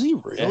 Was he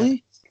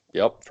really?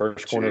 Yep,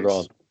 first corner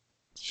gone.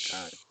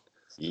 God.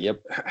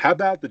 Yep. How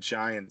about the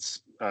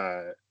Giants?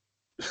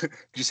 Did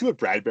you see what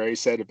Bradbury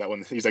said about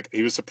when he's like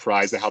he was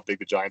surprised at how big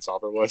the Giants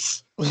offer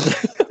was? I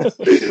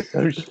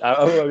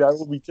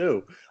would be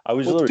too. I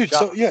was a little shocked.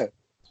 So yeah,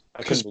 I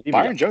because couldn't believe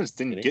Byron it. Jones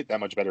didn't get that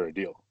much better a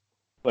deal.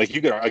 Like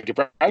you could, like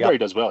Bradbury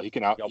does well. He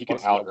can out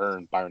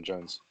earn Byron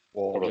Jones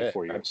over like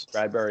 4 years.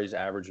 Bradbury's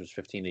average was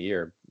 15 a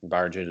year.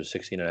 Byron Jones was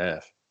 16 and a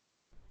half.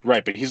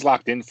 Right, but he's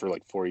locked in for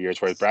like 4 years,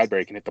 whereas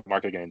Bradbury can hit the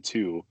market again in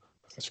 2.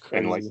 That's crazy.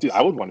 And like, dude,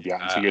 I would want to be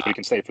out in 2 years, but he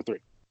can stay for 3.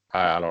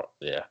 I don't.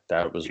 Yeah,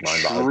 that was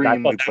mind-boggling.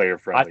 Extremely player I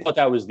friendly. thought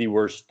that was the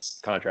worst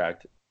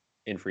contract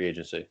in free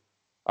agency.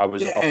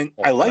 And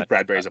I like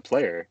Bradbury as a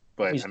player,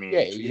 but He's, I mean,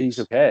 he's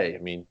okay.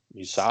 I mean,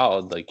 he's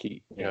solid. Like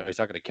he's not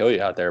going to kill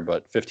you out there.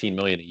 But $15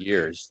 million a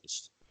year is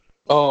just,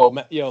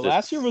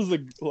 last year was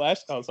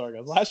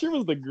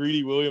the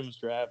Greedy Williams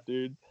draft,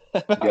 dude.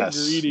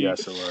 Greedy.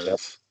 Yes, it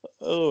was.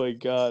 Oh my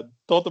god!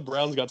 Thought the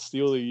Browns got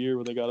steal of the year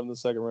when they got him in the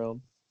second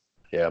round.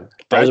 yeah.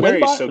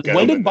 Bradbury's so good.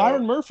 When did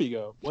Byron Murphy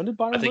go?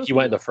 I think he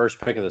went in the first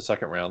pick of the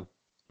second round.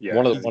 Yeah,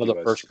 one of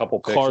the first couple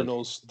picks.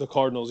 The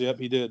Cardinals. Yep,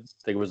 he did. I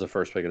think it was the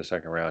first pick of the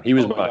second round. He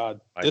was my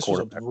this was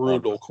a cornerback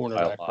brutal by a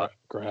cornerback lot.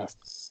 draft.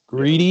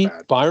 Greedy,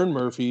 bad. Byron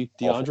Murphy,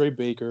 DeAndre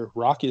Baker,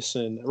 Rocky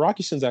Sin.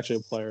 Rocky Sin's actually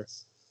a player.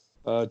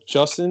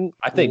 Justin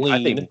I think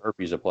Lean,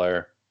 Murphy's a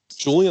player.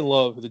 Julian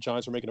Love, who the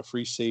Giants are making a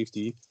free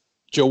safety.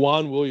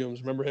 Jawan Williams,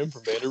 remember him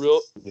from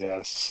Vanderbilt?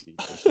 Yes.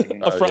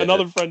 Another friend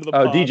of the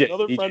pod. DJ,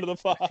 Another DJ. friend of the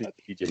pod.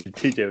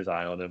 DJ was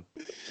high on him.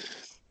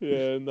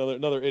 Yeah,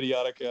 another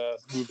idiotic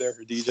move there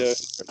for DJ.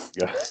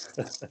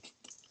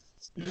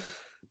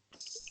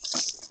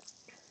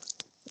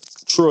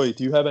 Troy,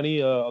 do you have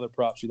any other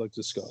props you'd like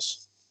to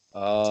discuss?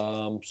 We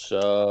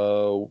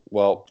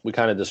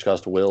kind of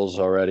discussed Wills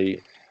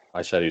already.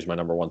 I said he's my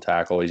number 1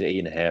 tackle. He's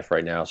 8.5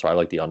 right now, so I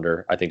like the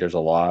under. I think there's a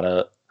lot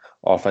of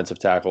offensive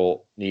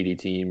tackle needy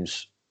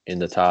teams in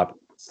the top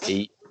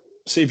 8.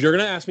 See, if you're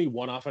going to ask me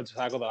one offensive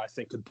tackle that I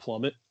think could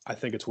plummet, I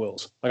think it's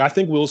Wills. Like, I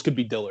think Wills could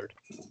be Dillard.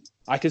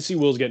 I could see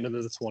Wills getting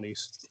into the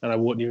 20s, and I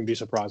wouldn't even be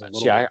surprised.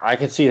 See, I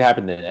could see it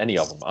happen to any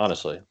of them,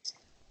 honestly.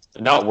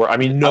 Not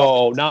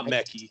not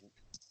Mekhi.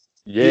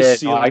 Yeah,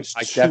 I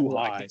too definitely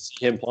high. can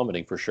see him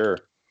plummeting for sure.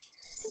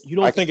 You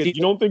don't think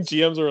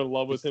GMs are in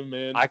love with him,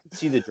 man? I could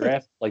see the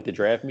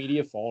draft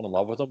media falling in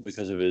love with him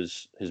because of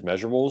his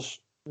measurables,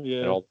 Yeah.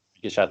 and all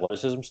his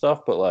athleticism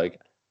stuff. But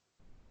like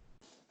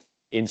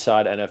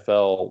inside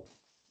NFL,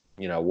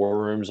 war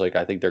rooms, like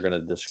I think they're going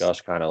to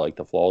discuss kind of like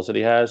the flaws that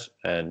he has.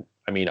 And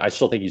I mean, I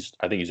think he's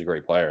a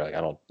great player. Like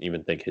I don't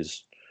even think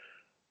his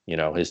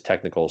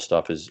technical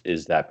stuff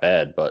is that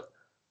bad. But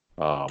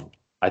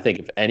I think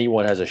if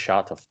anyone has a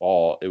shot to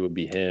fall, it would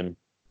be him.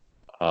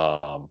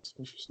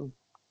 Interesting.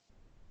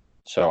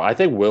 So I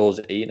think Will's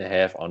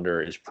 8.5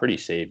 under is pretty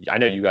safe. I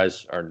know you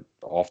guys are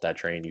off that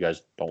train. You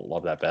guys don't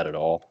love that bet at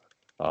all.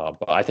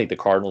 But I think the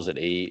Cardinals at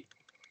 8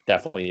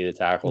 definitely need a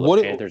tackle.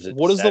 The Panthers at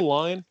what is the 7,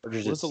 line?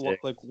 Chargers What's at the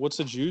 6. like? What's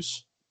the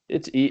juice?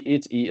 It's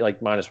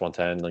like minus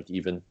 110, like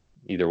even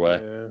either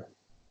way.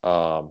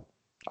 Yeah.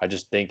 I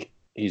just think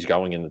he's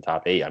going in the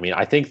top 8. I mean,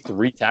 I think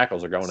 3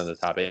 tackles are going in the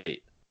top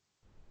 8.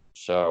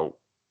 So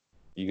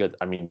you got,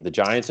 the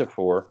Giants at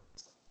 4.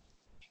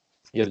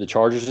 You have the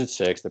Chargers at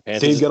 6. The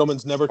Panthers. Dave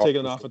Gettleman's never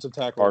taken an offensive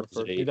tackle. Cardinals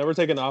at 8. He's never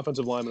taken an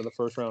offensive lineman in the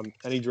first round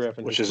any draft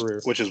in his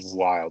career. Which is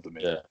wild to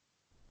me.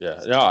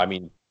 Yeah. No, I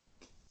mean,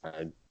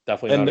 I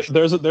definitely. And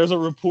not there's a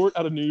report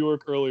out of New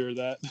York earlier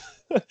that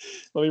let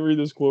me read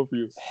this quote for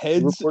you.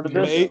 Heads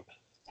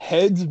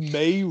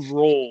may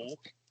roll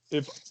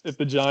if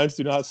the Giants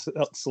do not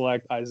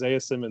select Isaiah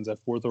Simmons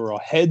at 4th overall.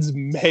 Heads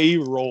may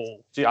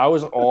roll. See, I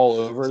was all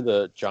over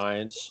the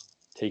Giants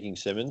taking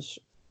Simmons.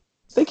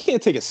 They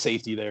can't take a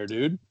safety there,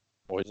 dude.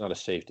 Well, he's not a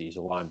safety; he's a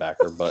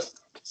linebacker. But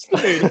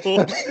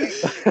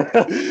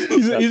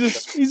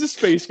he's a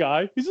space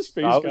guy. He's a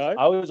space guy.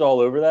 I was all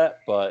over that,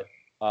 but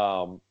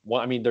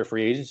their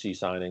free agency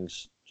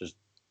signings just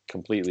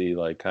completely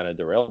like kind of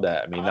derailed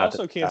that. I mean, I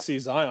also can't see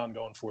Zion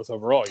going 4th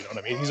overall. You know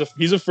what I mean? He's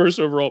a 1st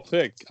overall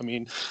pick. I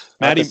mean,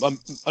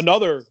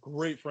 another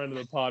great friend of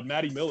the pod,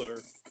 Matty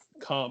Miller,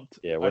 comped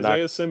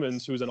Isaiah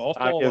Simmons, who's an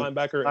off-ball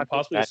linebacker and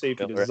possibly a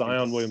safety, to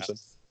Zion Williamson.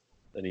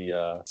 Than he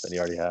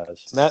already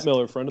has. Matt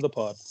Miller, friend of the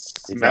pod.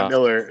 Matt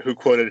Miller, who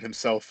quoted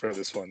himself for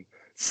this one,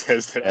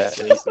 says that.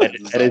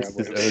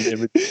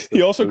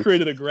 He also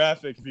created a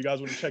graphic. If you guys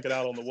want to check it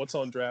out on the What's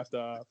on Draft,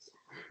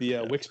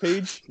 the Wix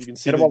page, you can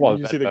see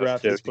the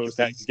graphic that's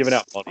posted. He's giving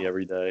out money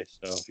every day,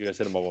 so if you guys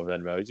hit him up on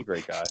Venmo, he's a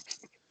great guy.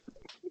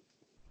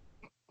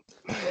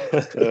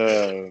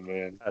 Oh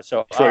man!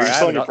 So Troy, you're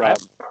still your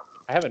problem.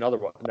 I have another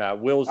one. Nah,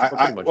 Will's.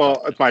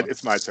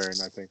 It's my turn.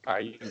 I think. All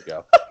right, you can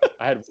go.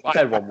 I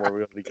had one more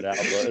we to get out.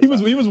 He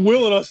was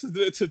willing us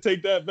to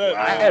take that bet.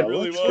 Wow,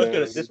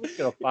 this was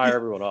gonna fire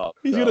everyone up.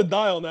 He's gonna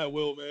die on that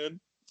Will, man.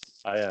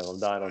 I am. I'm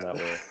dying on that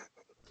Will.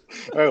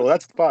 All right, well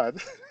that's the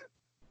pod.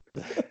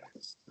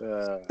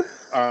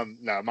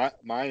 No,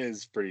 mine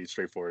is pretty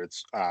straightforward.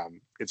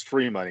 It's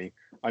free money.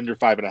 Under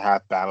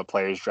 5.5 Bama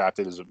players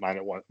drafted is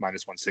minus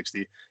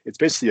 160. It's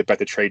basically a bet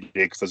that Trey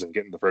Diggs doesn't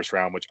get in the first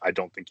round, which I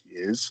don't think he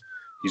is.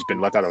 He's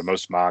been left out of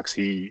most mocks.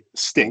 He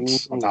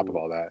stinks. On top of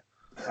all that.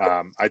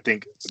 I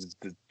think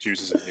the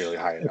juice isn't nearly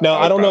high enough. Now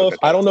I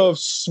don't know if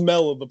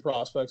smell of the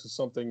prospects is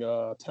something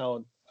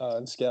talent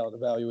and scout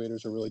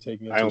evaluators are really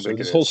taking into. So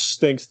this whole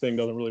stinks thing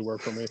doesn't really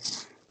work for me.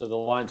 So the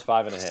line's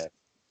 5.5.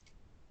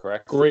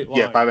 Correct. Great line.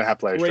 Yeah, 5.5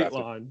 players. Great drafted.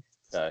 line.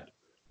 Okay.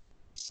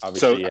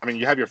 Obviously, so I mean,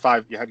 you have your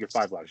five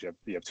blocks. You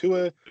have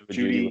Tua,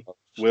 Judy,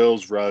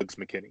 Wills, Ruggs,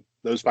 McKinney.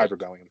 Those 5 are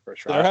going in the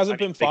first round. There hasn't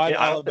been 5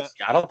 Alabama.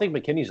 I don't think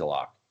McKinney's a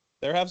lock.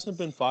 There hasn't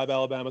been 5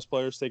 Alabama's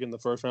players taken in the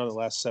first round in the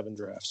last 7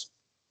 drafts.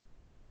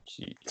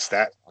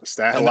 Stat.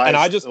 And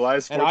I just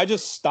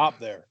stopped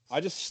there. I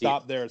just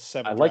stopped there at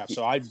 7 drafts.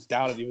 So I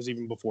doubted he was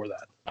even before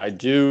that. I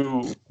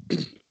do.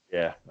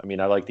 Yeah, I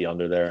mean, I like the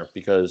under there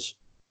because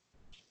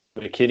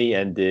McKinney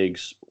and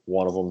Diggs,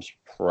 one of them's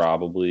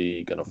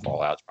probably going to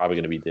fall out. It's probably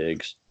going to be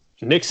Diggs.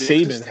 Nick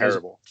Saban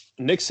terrible.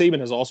 Nick Saban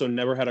has also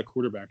never had a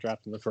quarterback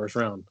drafted in the first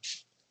round.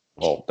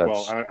 Well,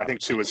 I think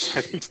two is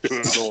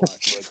a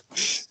lot.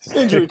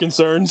 Injury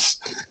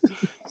concerns.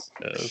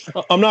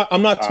 I'm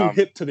not too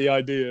hip to the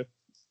idea.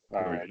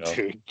 All right,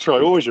 dude.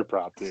 Troy, what was your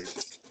prop, dude?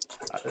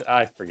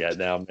 I forget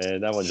now,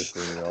 man. That one just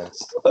threw me off.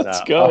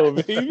 Let's go,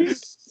 baby. You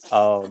guys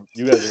are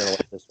gonna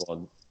like this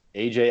one.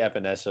 AJ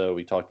Epinesa,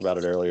 we talked about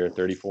it earlier,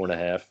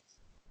 34.5.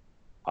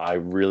 I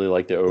really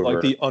like the over.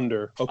 Like the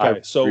under.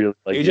 Okay, so really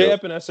like AJ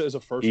Epinesa is a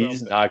first round.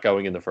 He's not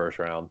going in the first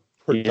round.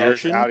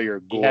 Production out of your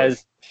goal. He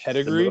has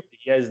pedigree.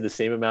 He has the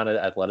same amount of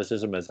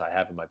athleticism as I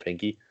have in my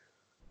pinky.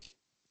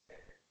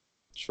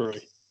 True.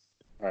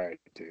 All right,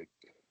 dude.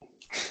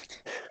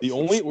 The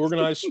only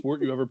organized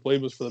sport you ever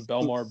played was for the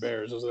Belmar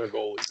Bears as their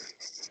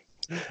goalie.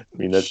 I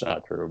mean, that's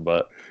not true,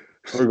 but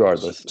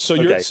regardless. So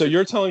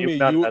you're telling me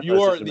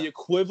you are the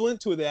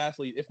equivalent to the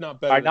athlete, if not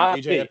better, than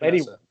AJ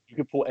Epinesa. You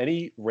could pull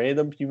any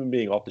random human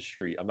being off the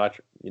street. I'm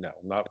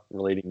not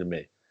relating to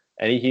me.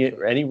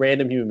 Any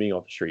random human being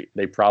off the street,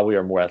 they probably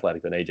are more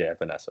athletic than AJ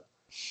Epinesa.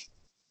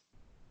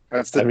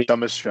 That's the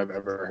dumbest shit I've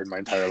ever heard in my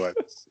entire life.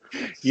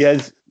 He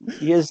has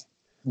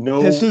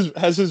no.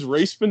 Has his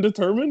race been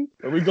determined?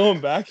 Are we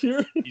going back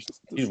here?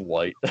 He's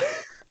white.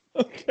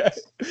 Okay.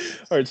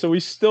 All right. So we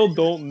still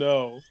don't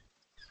know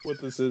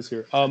what this is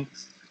here.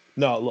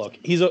 No, look,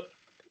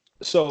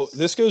 so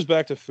this goes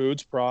back to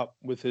Food's prop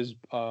with his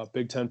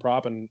Big Ten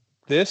prop, and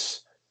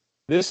this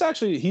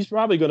actually he's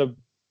gonna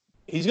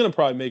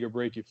probably make or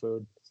break you,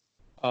 Food.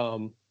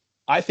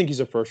 I think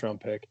he's a first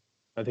round pick.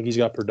 I think he's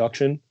got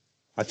production.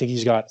 I think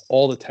he's got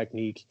all the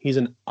technique. He's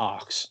an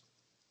ox.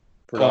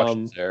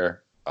 Production's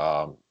there.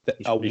 A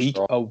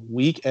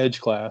weak edge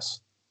class.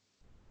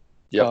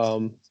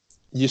 Yep.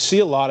 You see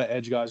a lot of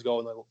edge guys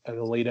go in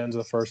the late ends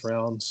of the first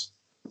rounds.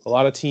 A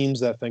lot of teams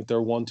that think they're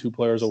 1-2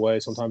 players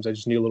away. Sometimes they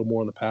just need a little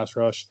more in the pass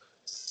rush.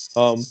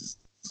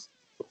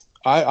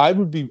 I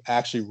would be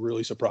actually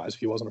really surprised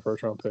if he wasn't a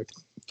first round pick.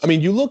 I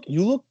mean, you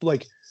look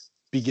like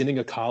beginning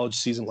a college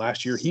season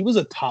last year. He was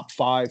a top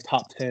 5,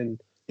 top 10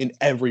 in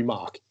every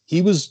mock.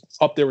 He was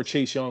up there with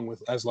Chase Young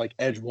as like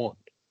edge 1.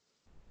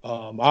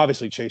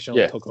 Obviously Chase Young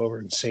took over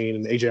insane,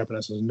 and AJ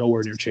Epinesa is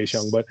nowhere near Chase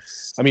Young. But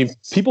I mean,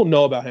 people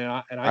know about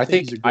him, and I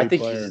think he's a great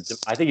player.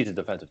 I think he's a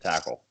defensive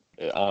tackle.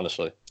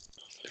 Honestly,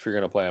 if you're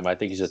gonna play him, I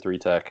think he's a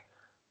 3-tech.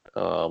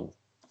 I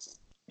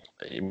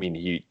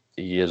mean,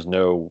 he has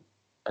no.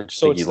 I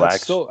just think he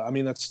lacks.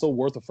 That's still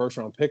worth a first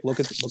round pick. Look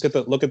at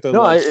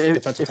the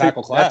defensive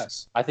tackle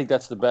class. I think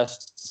that's the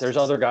best. There's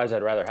other guys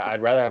I'd rather have.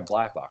 I'd rather have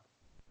Blacklock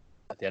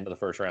at the end of the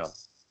first round.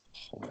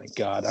 Oh my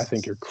God, I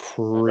think you're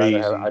crazy.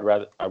 I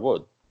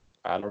would.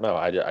 I don't know.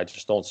 I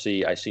just don't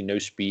see. I see no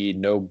speed,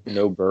 no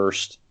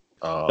burst.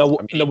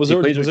 Was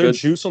there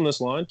juice on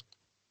this line?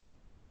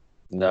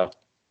 No.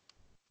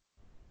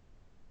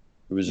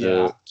 It was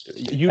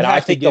you'd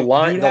have to give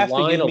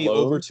me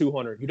over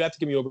 200. You'd have to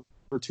give me over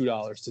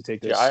 $2 to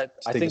take this. Yeah,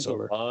 I think the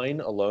line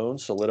alone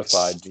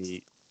solidified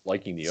me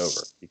liking the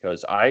over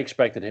because I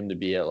expected him to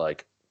be at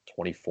like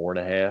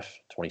 24.5,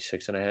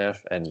 26.5.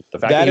 And the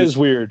fact That is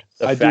weird.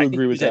 I do fact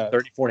agree with he's at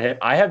that. 34.5.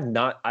 I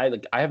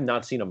have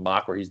not seen a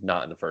mock where he's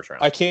not in the first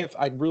round. I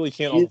really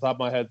can't off the top of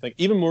my head think.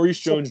 Even Maurice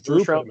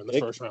Jones-Drew put him in the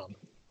first round.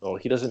 Well,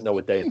 he doesn't know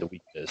what day of the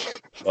week it is.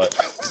 But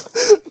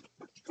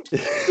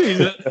he's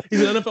an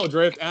NFL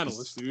draft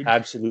analyst, dude.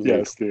 absolutely.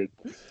 Yes, dude.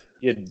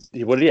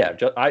 What did he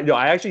have?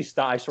 I actually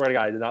stopped. I swear to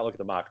God, I did not look at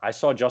the mock. I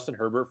saw Justin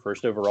Herbert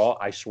first overall.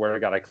 I swear to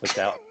God, I clicked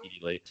out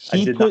immediately.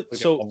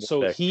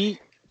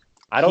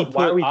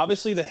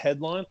 Obviously the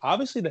headline. Well,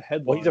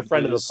 he's a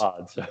friend of the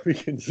pod, so we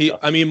can.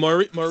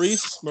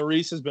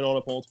 Maurice has been on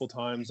it multiple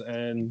times,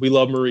 and we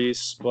love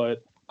Maurice,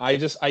 but I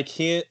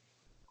can't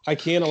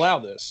allow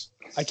this.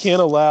 I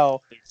can't allow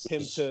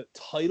him to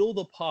title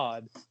the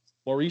pod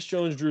Maurice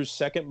Jones-Drew's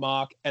second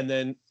mock, and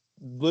then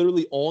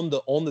literally on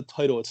the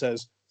title it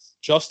says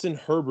Justin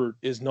Herbert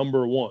is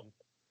number 1.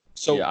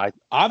 So yeah,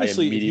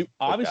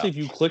 if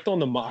you clicked on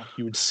the mock,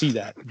 you would see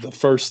that the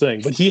first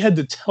thing. But he had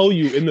to tell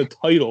you in the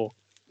title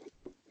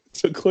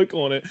to click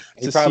on it.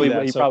 He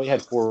probably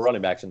had 4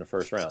 running backs in the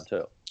first round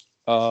too.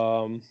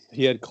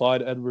 He had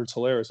Clyde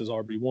Edwards-Helaire as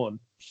RB1.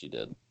 She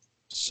did.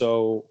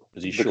 So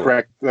is he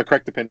short? The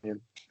correct opinion.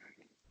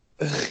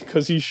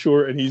 Because he's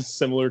short and he's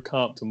similar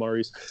comp to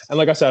Maurice. And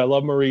like I said, I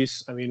love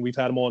Maurice. I mean, we've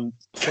had him on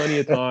plenty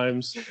of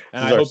times,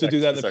 and I hope to do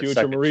that in the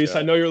future. Maurice,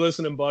 I know you're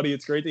listening, buddy.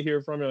 It's great to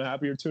hear from you. I'm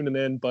happy you're tuning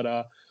in, but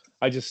I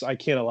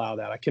can't allow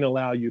that. I can't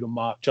allow you to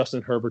mock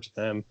Justin Herbert to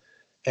them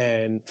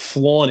and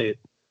flaunt it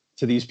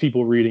to these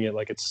people reading it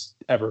like it's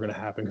ever going to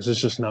happen, because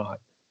it's just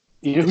not.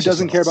 You know who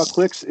doesn't care about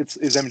clicks?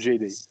 Is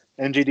MJD.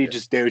 MJD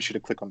just dares you to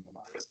click on the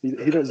mock.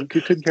 He doesn't.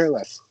 He couldn't care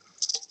less.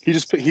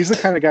 He's the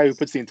kind of guy who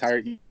puts the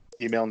entire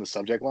email in the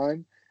subject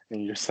line,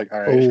 and you're just like, all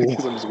right,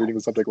 because I'm just reading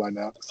the subject line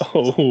now.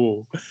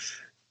 Oh,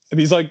 and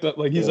he's like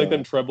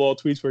them Treadwell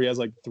tweets where he has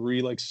like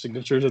 3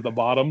 signatures at the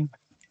bottom.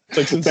 It's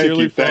like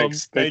sincerely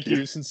thank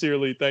you,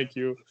 sincerely, thank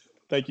you,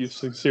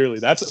 sincerely.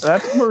 That's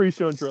Maurice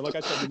Jones-Drew. Like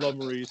I said, we love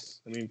Maurice.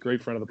 I mean,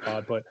 great friend of the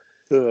pod, but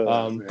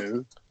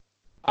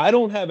I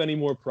don't have any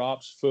more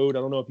props, Food.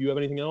 I don't know if you have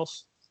anything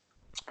else.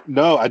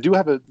 No, I do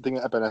have a thing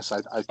at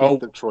FNS. I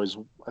think that Troy's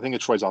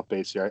off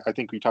base here. I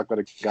think we talked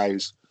about a guy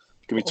who's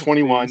going to be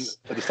 21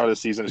 at the start of the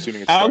season,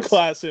 assuming it's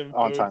outclass him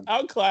on time.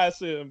 Outclass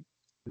him.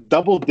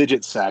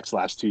 Double-digit sacks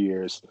last 2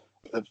 years.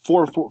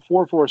 Four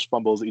forced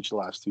fumbles each of the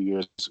last 2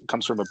 years.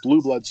 Comes from a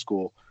blue blood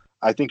school.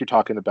 I think you're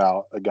talking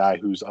about a guy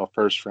who's a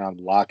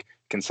first-round lock,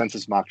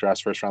 consensus mock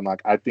draft first-round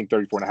lock. I think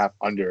 34.5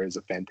 under is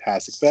a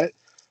fantastic bet.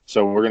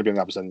 So we're going to be on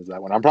the opposite end of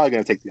that one. I'm probably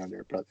going to take the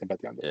under, but bet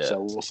the under. Yeah.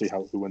 So we'll see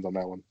who wins on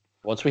that one.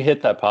 Once we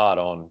hit that pod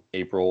on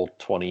April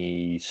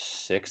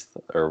 26th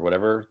or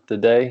whatever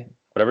day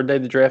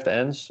the draft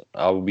ends,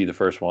 I will be the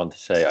first one to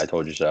say I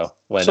told you so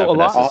when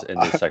FNS is in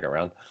the second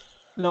round.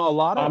 No,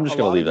 I'm just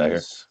going to leave that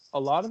here. A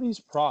lot of these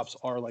props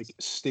are like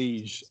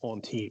staged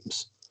on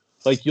teams.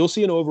 Like you'll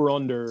see an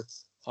over/under,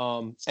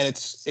 and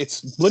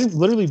it's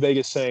literally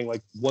Vegas saying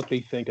like what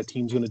they think a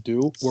team's going to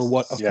do or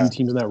what a few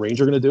teams in that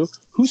range are going to do.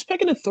 Who's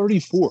picking at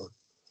 34?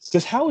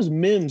 Because how is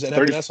Mims and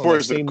FNS on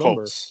the same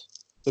number?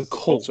 The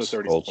Colts are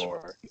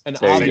 34. An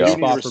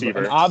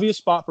obvious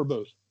spot for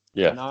both.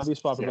 Yeah. An obvious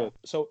spot for both.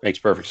 So makes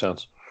perfect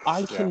sense.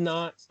 I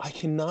cannot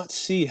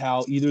see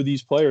how either of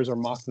these players are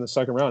mocked in the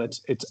second round.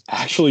 It's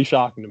actually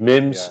shocking to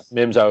me.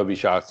 Mims, I would be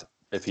shocked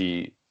if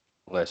he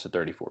lasted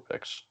 34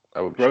 picks.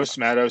 I would. Gross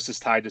Matos is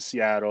tied to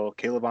Seattle.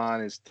 Caleb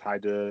On is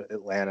tied to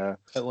Atlanta.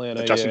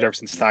 Justin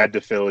Jefferson's tied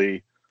to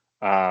Philly.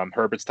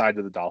 Herbert's tied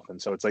to the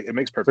Dolphins. So it's like it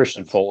makes perfect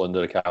Christian sense. Fulton to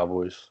the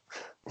Cowboys.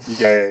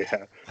 Yeah.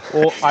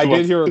 Well, I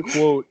did hear a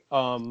quote.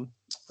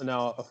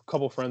 Now a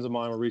couple friends of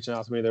mine were reaching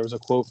out to me. There was a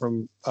quote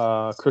from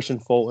Christian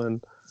Fulton,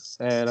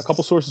 and a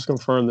couple sources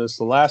confirmed this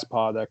the last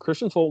pod that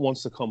Christian Fulton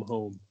wants to come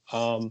home.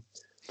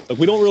 Like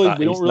we don't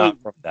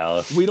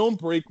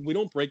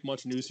break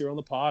much news here on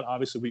the pod.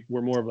 Obviously,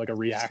 we're more of like a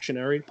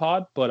reactionary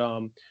pod,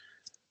 but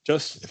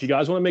just if you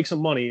guys want to make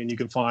some money and you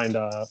can find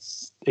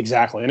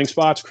exact landing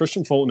spots,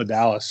 Christian Fulton to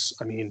Dallas.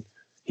 I mean,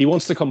 he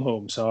wants to come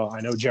home. So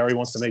I know Jerry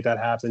wants to make that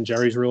happen.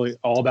 Jerry's really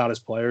all about his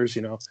players.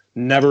 You know,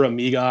 never a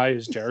me guy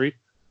is Jerry.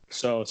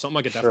 So it's something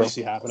I could definitely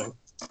see happening.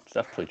 It's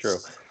definitely true.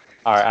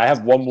 All right, I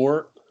have one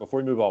more. Before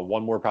we move on,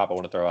 one more prop I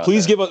want to throw out.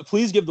 Please give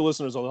the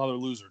listeners another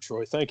loser,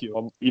 Troy. Thank you.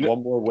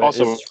 One more way.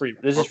 Also, this is free.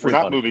 We're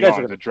not moving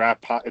on. It's a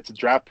draft pod. It's a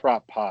draft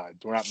prop pod.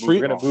 We're not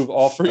moving. We're going to move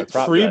off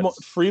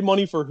free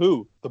money for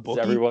who? The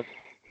bookie? Everyone.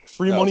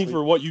 Free money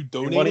for what you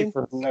donated?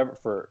 Free money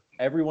for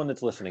everyone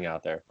that's listening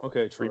out there.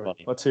 Okay, Troy. Free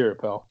money. Let's hear it,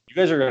 pal. You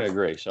guys are going to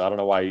agree, so I don't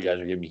know why you guys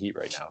are giving me heat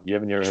right now. You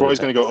haven't heard. Troy's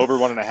going to go over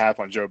 1.5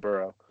 on Joe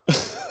Burrow.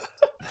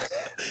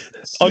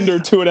 Under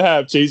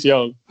 2.5, Chase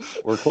Young.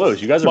 We're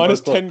close. You guys are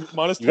minus both 10.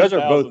 Minus 10. You guys are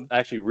both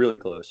actually really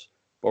close.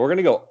 But we're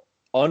gonna go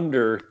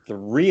under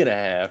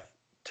 3.5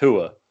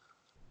 Tua.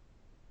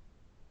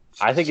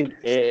 I think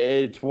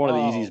it's one of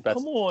the easiest bets.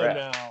 Come on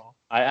now.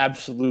 I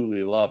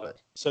absolutely love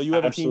it. So you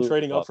have a team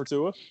trading up for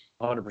Tua?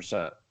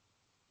 100%.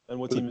 And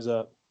what team is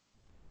that?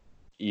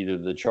 Either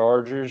the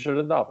Chargers or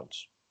the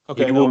Dolphins.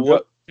 Okay.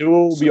 Tua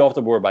will be off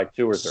the board by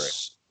 2 or 3.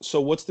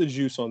 So what's the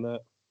juice on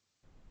that?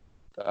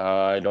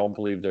 I don't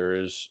believe there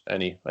is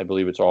any. I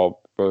believe it's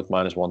all both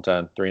minus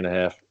 110,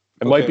 3.5.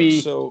 It might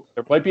be. So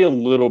There might be a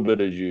little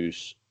bit of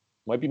juice.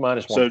 Might be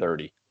minus So-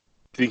 130.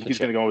 Do you think he's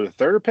going to go with the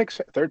third pick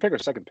or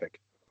second pick?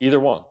 Either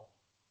one.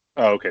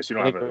 Oh, okay. So you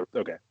I don't think have a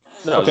okay.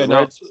 No, okay, the now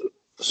Reds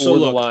so or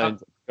the look,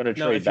 Lions are going to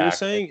now trade if you're back.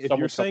 saying if Someone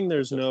you're saying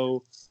there's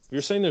no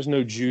you're saying there's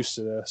no juice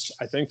to this,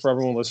 I think for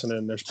everyone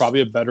listening, there's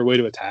probably a better way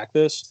to attack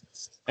this,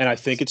 and I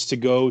think it's to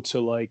go to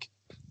like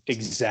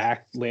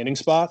exact landing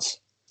spots.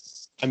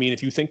 I mean,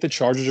 if you think the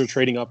Chargers are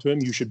trading up to him,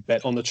 you should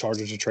bet on the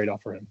Chargers to trade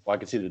up for him. Well, I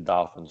can see the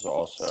Dolphins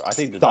also. I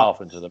think the Dol-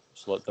 Dolphins are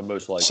the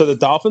most likely. So the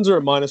Dolphins are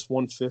at minus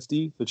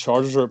 150. The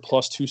Chargers are at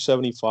plus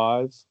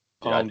 275.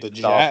 Yeah, I think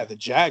The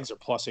Jags are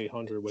plus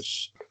 800,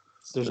 which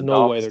there's The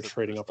no way they're Dolphins are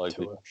trading most up for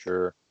likely, Tua.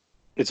 Sure.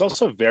 It's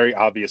also very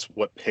obvious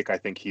what pick I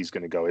think he's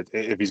going to go.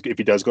 If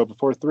he does go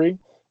before 3,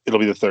 it'll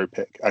be the third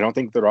pick. I don't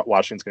think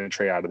Washington's going to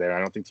trade out of there. I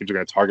don't think teams are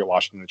going to target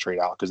Washington to trade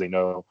out because they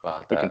know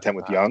About they're that. content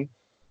with Young.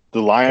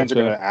 The Lions are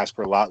Okay. going to ask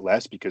for a lot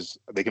less because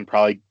they can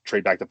probably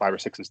trade back to 5 or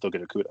 6 and still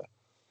get Okuda.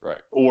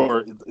 Right. Or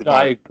if No, not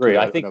I agree. Okuda,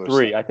 I think another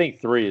 3. side. I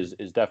think 3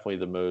 is definitely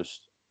the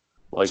most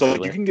likely. So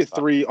like, you can get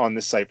 3 on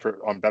this site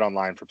on Bet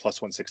Online for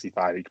plus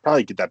 165. You could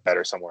probably get that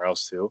better somewhere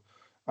else too.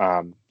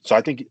 So I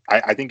think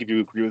if you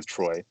agree with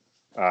Troy,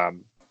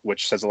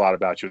 which says a lot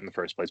about you in the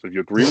first place, but if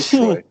you agree with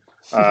Troy,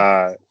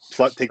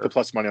 take the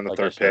plus money on the Like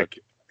I third said. pick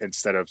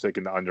instead of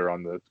taking the under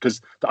on because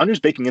the under's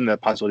baking in the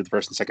possibility of the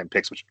first and second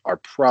picks, which are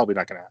probably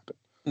not going to happen.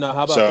 Now,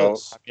 how about So-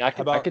 this? I mean, I How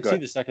could about- see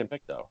the second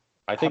pick though.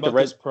 I How think the about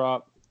this Reds.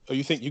 prop? Oh,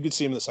 you think you could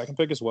see him in the second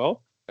pick as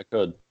well? I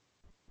could.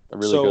 I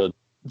really So- could.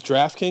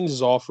 DraftKings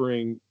is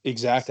offering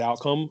exact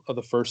outcome of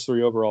the first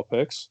 3 overall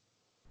picks.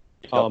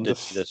 I the did f-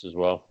 see this as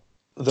well.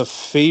 The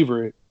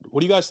favorite.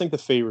 What do you guys think the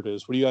favorite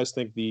is? What do you guys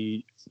think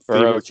the Burrow,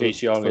 favorite for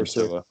Chase Young, and first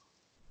 3? Tua.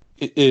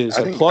 It is I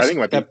at think- plus I think it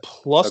might be- at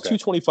plus okay.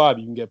 225.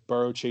 You can get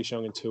Burrow, Chase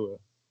Young, and Tua.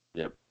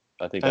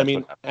 I think. And I That's mean,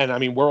 what happened. and I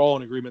mean, we're all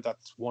in agreement that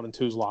 1 and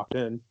 2 is locked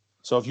in.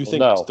 So if you Well, think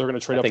no, they're going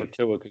to trade I up, think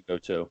Tua could go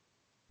too.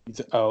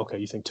 oh, okay,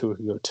 you think Tua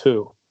could go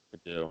 2.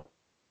 Could do.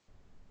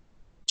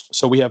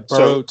 So we have So-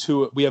 Burrow,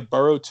 Tua. We have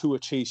Burrow, Tua,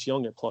 Chase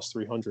Young at plus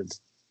 300.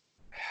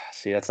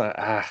 See, that's not.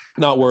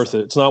 Not worth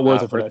it. It's not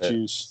worth Not it for worth that it.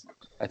 juice.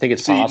 I think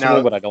it's See, possible,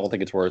 now- but I don't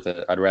think it's worth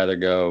it. I'd rather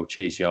go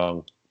Chase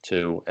Young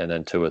 2 and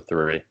then Tua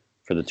 3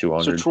 for the So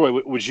 200. Troy,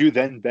 would you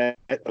then bet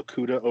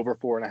Okuda over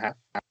 4.5?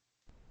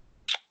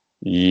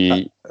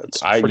 Ye-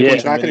 It's I- pretty yeah. much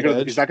He's a not going to mini go.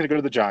 edge. He's not going to go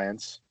to the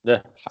Giants.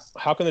 yeah.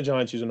 How can the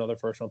Giants use another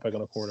first round pick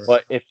on a corner?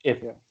 But if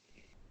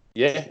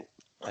Yeah.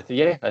 I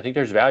think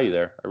there's value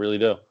there. I really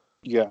do.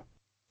 Yeah. I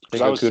Because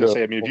think I was going to Okuda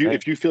say, I mean, will pay.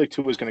 if you feel like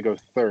Tua's going to go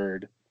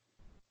third,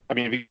 I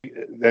mean,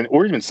 then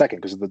or even second,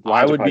 because the I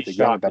Lions are would probably be too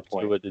young at shocked that if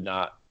point. Tua did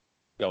not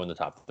go in the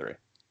top 3.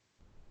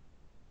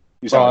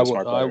 You Oh, sound I, like a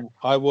smart player.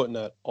 I wouldn't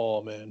at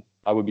all, man.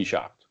 I would be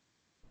shocked.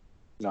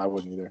 No, I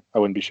wouldn't either. I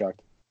wouldn't be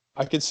shocked.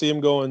 I could see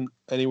him going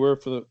anywhere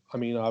for the. I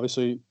mean,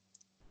 obviously,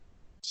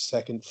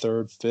 second,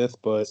 third, fifth,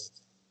 but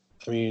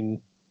I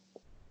mean,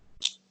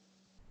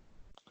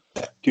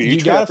 Dude, you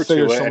trade got up to for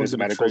figure Tua and someone's his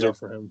going to medicals trade are up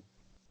for him.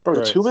 bro.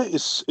 Right. Tua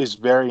is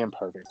very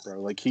imperfect,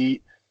 bro. Like He's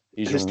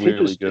his tape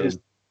really is-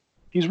 good.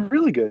 he's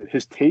really good.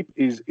 His tape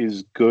is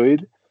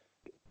good,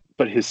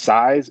 but his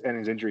size and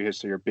his injury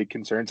history are big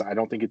concerns. I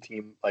don't think a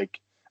team like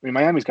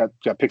Miami's got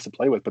picks to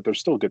play with, but they're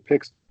still good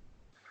picks.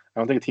 I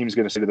don't think a team's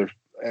going to say to their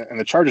and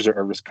the Chargers are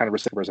kind of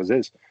risk-averse as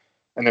is,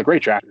 and they're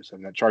great drafters,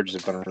 and the Chargers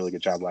have done a really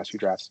good job last few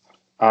drafts.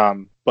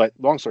 But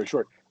long story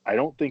short, I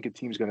don't think a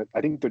team's going to.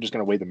 I think they're just going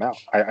to weigh them out.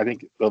 I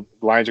think the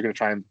Lions are going to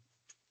try and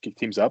kick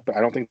teams up, but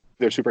I don't think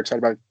they're super excited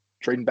about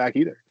trading back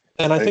either.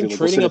 And I I think think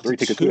we'll sit trading at up to 3,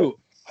 take a 2.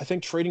 I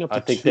think trading up to I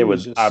think 2 they would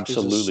is just,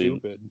 absolutely- is just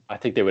stupid. I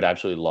think they would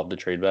absolutely love to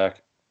trade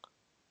back.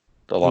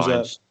 The Who's that?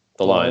 Lions.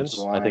 The The Lions.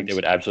 Lions? I think they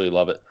would absolutely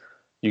love it.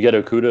 You get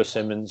Okuda,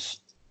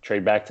 Simmons,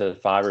 trade back to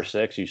 5 or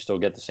 6. You still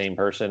get the same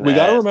person. We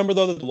got to and remember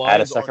though that the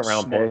add a Lions second aren't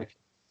round smart. pick.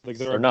 Like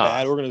they're They're a not.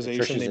 bad organization.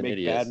 Patricia's They an make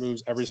idiot. bad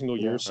moves every single I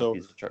year. don't know So if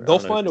he's a- I they'll don't know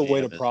if find a his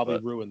way to name is, probably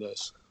but- ruin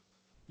this.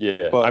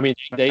 Yeah, but- I mean,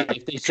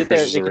 if they sit there,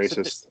 Chris is a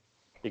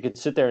they could racist.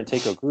 sit there and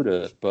take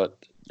Okuda, but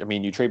I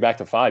mean, you trade back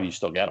to 5, you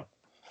still get him.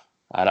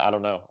 I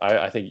don't know.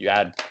 I think you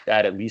add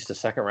at least a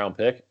second round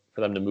pick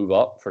for them to move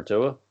up for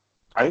Tua.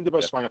 I think the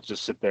best smart enough to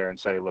just sit there and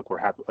say, look, we're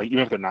happy. Like, even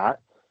if they're not,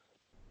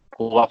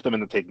 bluff them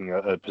into taking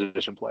a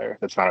position player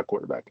that's not a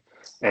quarterback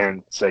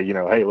and say,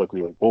 hey, look,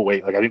 we'll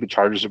wait. Like, I think the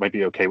Chargers might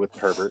be okay with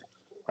Herbert.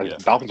 I think Yeah.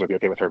 the Dolphins might be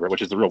okay with Herbert,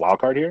 which is the real wild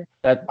card here.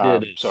 That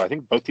So I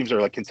think both teams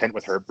are like content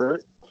with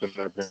Herbert. But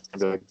they're gonna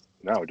be like,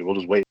 no, dude, we'll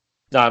just wait.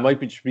 No, I might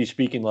be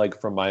speaking like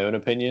from my own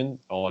opinion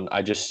on.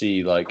 I just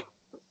see like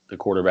the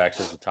quarterbacks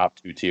as the top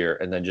 2 tier,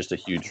 and then just a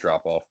huge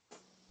drop off.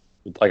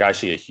 Like I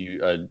see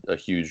a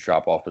huge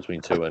drop off between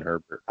Tua and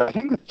Herbert. I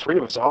think the three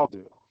of us all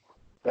do.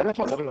 The NFL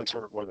definitely likes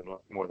Herbert more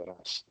than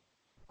us.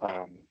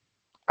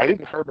 I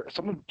think Herbert.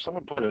 Someone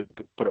put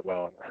it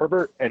well.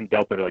 Herbert and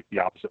Delpit are like the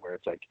opposite, where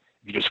it's like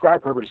if you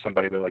describe Herbert to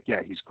somebody, they're like,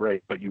 yeah, he's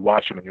great, but you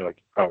watch him and you're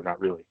like, oh, not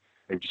really.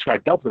 If you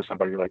describe Delpit to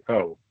somebody, you're like,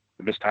 oh,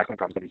 the missed tackling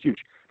problem's gonna be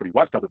huge. But if you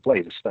watch Delpit play,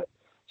 he's a stud.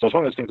 So it's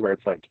one of those things where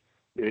it's like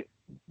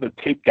the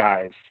tape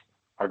guys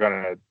are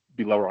gonna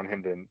be lower on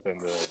him than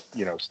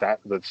the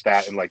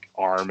stat and like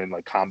arm and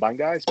like combine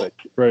guys. But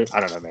Right. I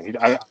don't know, man.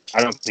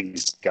 I don't think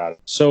he's got it.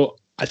 So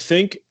I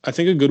think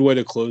a good way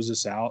to close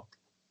this out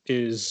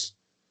is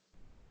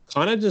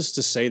kind of just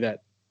to say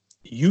that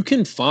you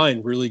can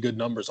find really good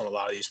numbers on a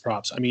lot of these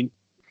props. I mean,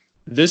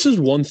 this is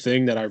one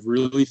thing that I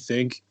really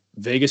think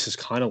Vegas is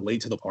kind of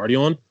late to the party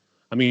on.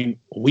 I mean,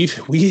 we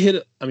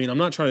hit. I mean, I'm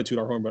not trying to toot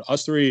our horn, but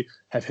us three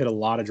have hit a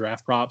lot of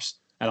draft props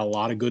at a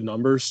lot of good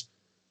numbers.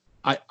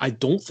 I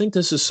don't think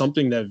this is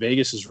something that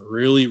Vegas is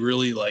really,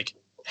 really like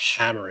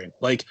hammering.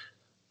 Like,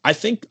 I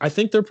think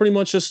they're pretty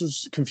much just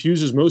as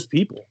confused as most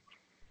people.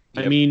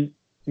 Yep. I mean,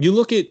 you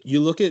look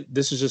at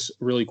this is just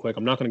really quick.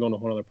 I'm not going to go into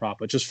one other prop,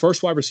 but just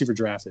first wide receiver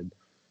drafted.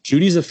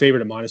 Judy's a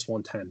favorite at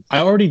 -110. I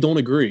already don't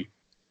agree.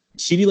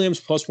 CeeDee Lamb's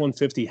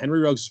 +150.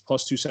 Henry Ruggs is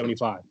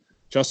 +275.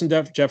 Justin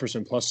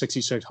Jefferson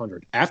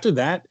 +6,600. After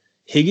that,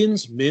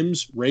 Higgins,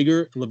 Mims,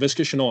 Rager, and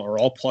Laviska Shenault are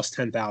all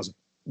 +10,000.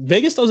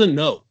 Vegas doesn't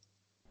know.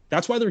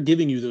 That's why they're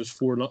giving you those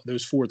four at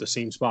the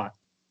same spot.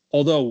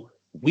 Although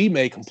we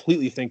may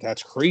completely think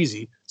that's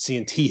crazy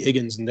seeing T.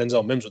 Higgins and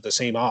Denzel Mims with the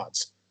same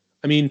odds.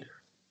 I mean,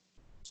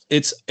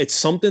 it's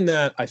something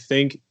that I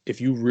think if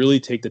you really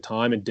take the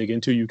time and dig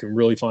into, you can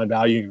really find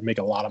value and you can make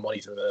a lot of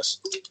money through this.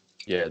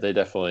 Yeah, they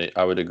definitely.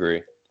 I would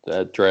agree.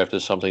 That draft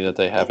is something that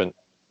they haven't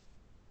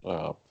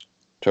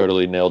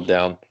totally nailed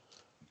down.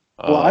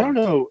 Well, I don't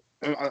know.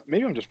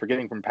 Maybe I'm just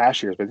forgetting from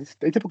past years, but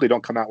they typically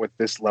don't come out with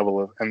this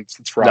level of, and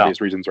it's for obvious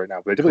reasons right now,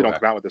 but they typically don't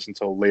come out with this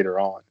until later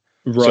on.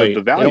 Right. So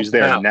the value's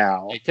there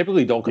now. They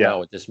typically don't come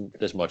out with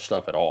this much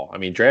stuff at all. I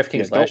mean,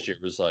 DraftKings last year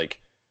was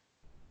like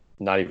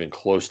not even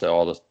close to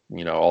all the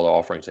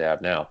offerings they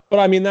have now. But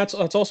I mean, that's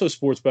also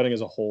sports betting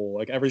as a whole.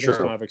 Like everything's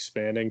kind of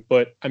expanding.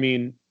 But I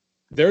mean,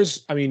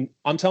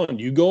 I'm telling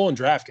you, go on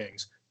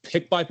DraftKings,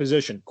 pick by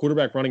position,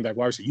 quarterback, running back,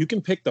 wide receiver. You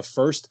can pick the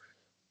first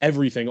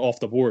everything off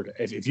the board.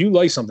 If you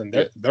like something,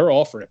 they're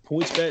offering it.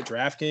 PointsBet,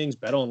 DraftKings,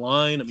 Bet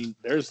Online. I mean,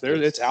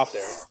 it's out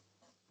there.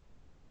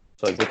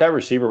 So like with that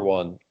receiver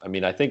one, I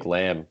mean, I think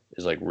Lamb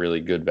is like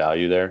really good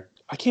value there.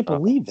 I can't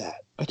believe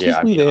that. I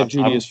can't believe they have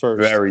Judy as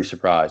first. Very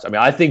surprised. I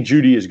mean, I think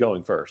Judy is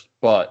going first,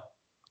 but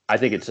I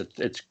think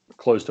it's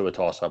close to a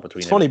toss up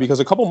between. It's funny because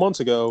a couple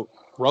months ago,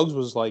 Ruggs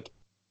was like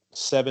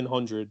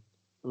 700.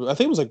 I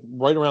think it was like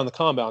right around the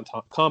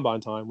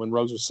combine time when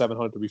Ruggs was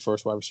 700 to be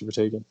first wide receiver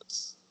taken.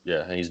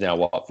 Yeah, and he's now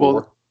what,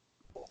 4?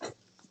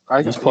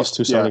 He's plus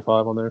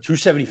 275 on there.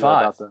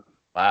 275.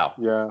 Wow.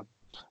 Yeah,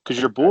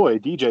 because your boy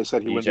DJ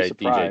said he wouldn't be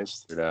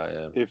surprised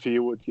if he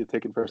would get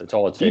taken first. That's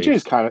all it takes.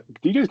 DJ's kind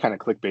of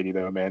clickbaity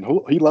though, man.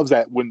 He loves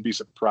that. Wouldn't be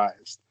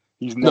surprised.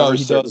 He's never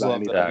said does love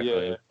anything.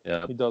 that.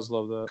 Yeah, he does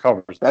love that.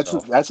 Covers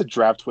that's a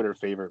draft Twitter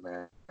favorite,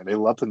 man. And they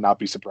love to not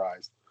be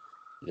surprised.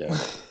 Yeah.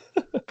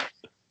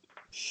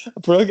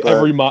 For like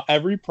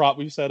every prop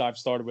we said I've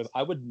started with,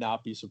 I would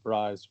not be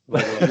surprised.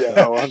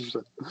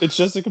 It's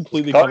just to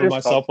completely cover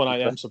myself when I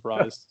am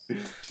surprised.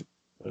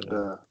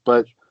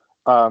 But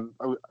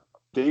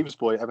Dave's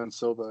boy Evan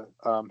Silva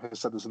has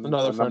said this on a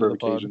number of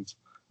occasions.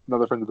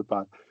 Another friend of the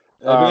pod.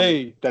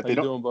 Hey, that they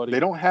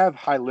don't have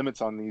high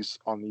limits on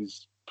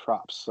these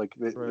props. Like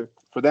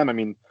for them, I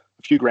mean,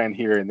 a few grand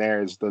here and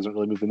there doesn't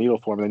really move the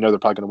needle for them. They know they're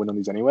probably going to win on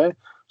these anyway.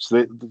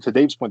 So to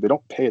Dave's point, they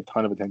don't pay a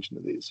ton of attention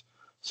to these.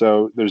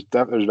 So there's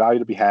value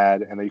to be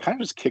had, and they kind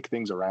of just kick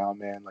things around,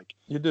 man. Like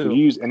if you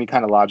use any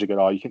kind of logic at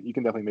all, you can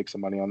definitely make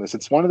some money on this.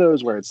 It's one of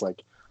those where it's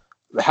like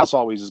the house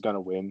always is going to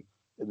win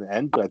in the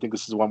end, but I think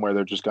this is one where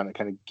they're just going to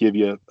kind of give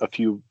you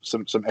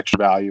some extra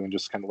value and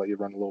just kind of let you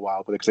run a little while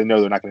with it because they know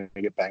they're not going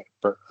to get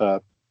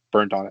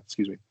burnt on it.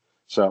 Excuse me.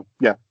 So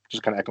yeah,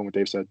 just kind of echoing what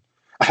Dave said.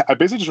 I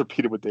basically just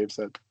repeated what Dave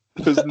said.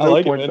 There's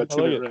no point that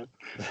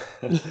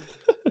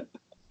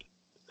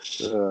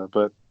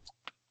but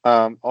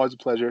always a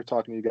pleasure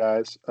talking to you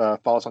guys.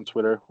 Follow us on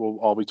Twitter. We'll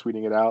all be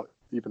tweeting it out,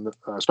 even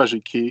especially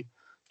Key.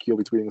 Key will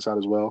be tweeting us out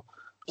as well.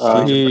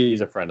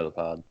 He's a friend of the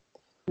pod.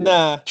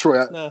 Nah,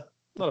 Troy. Nah,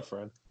 not a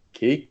friend.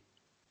 Key?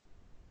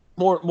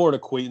 More an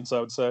acquaintance, I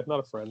would say,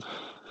 not a friend.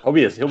 He'll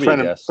be a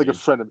guest. Like a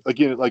friend,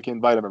 like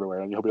invite him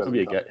everywhere, and he'll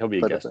be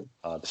a guest.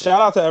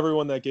 Shout out to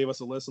everyone that gave us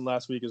a listen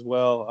last week as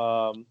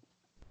well.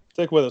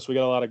 Stick with us. We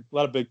got a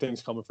lot of big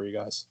things coming for you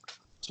guys,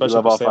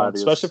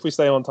 especially if we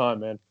stay on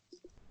time, man.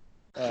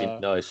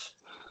 Nice.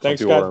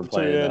 Thanks, guys, for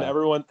tuning in.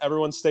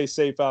 Everyone stay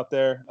safe out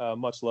there.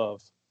 Much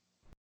love.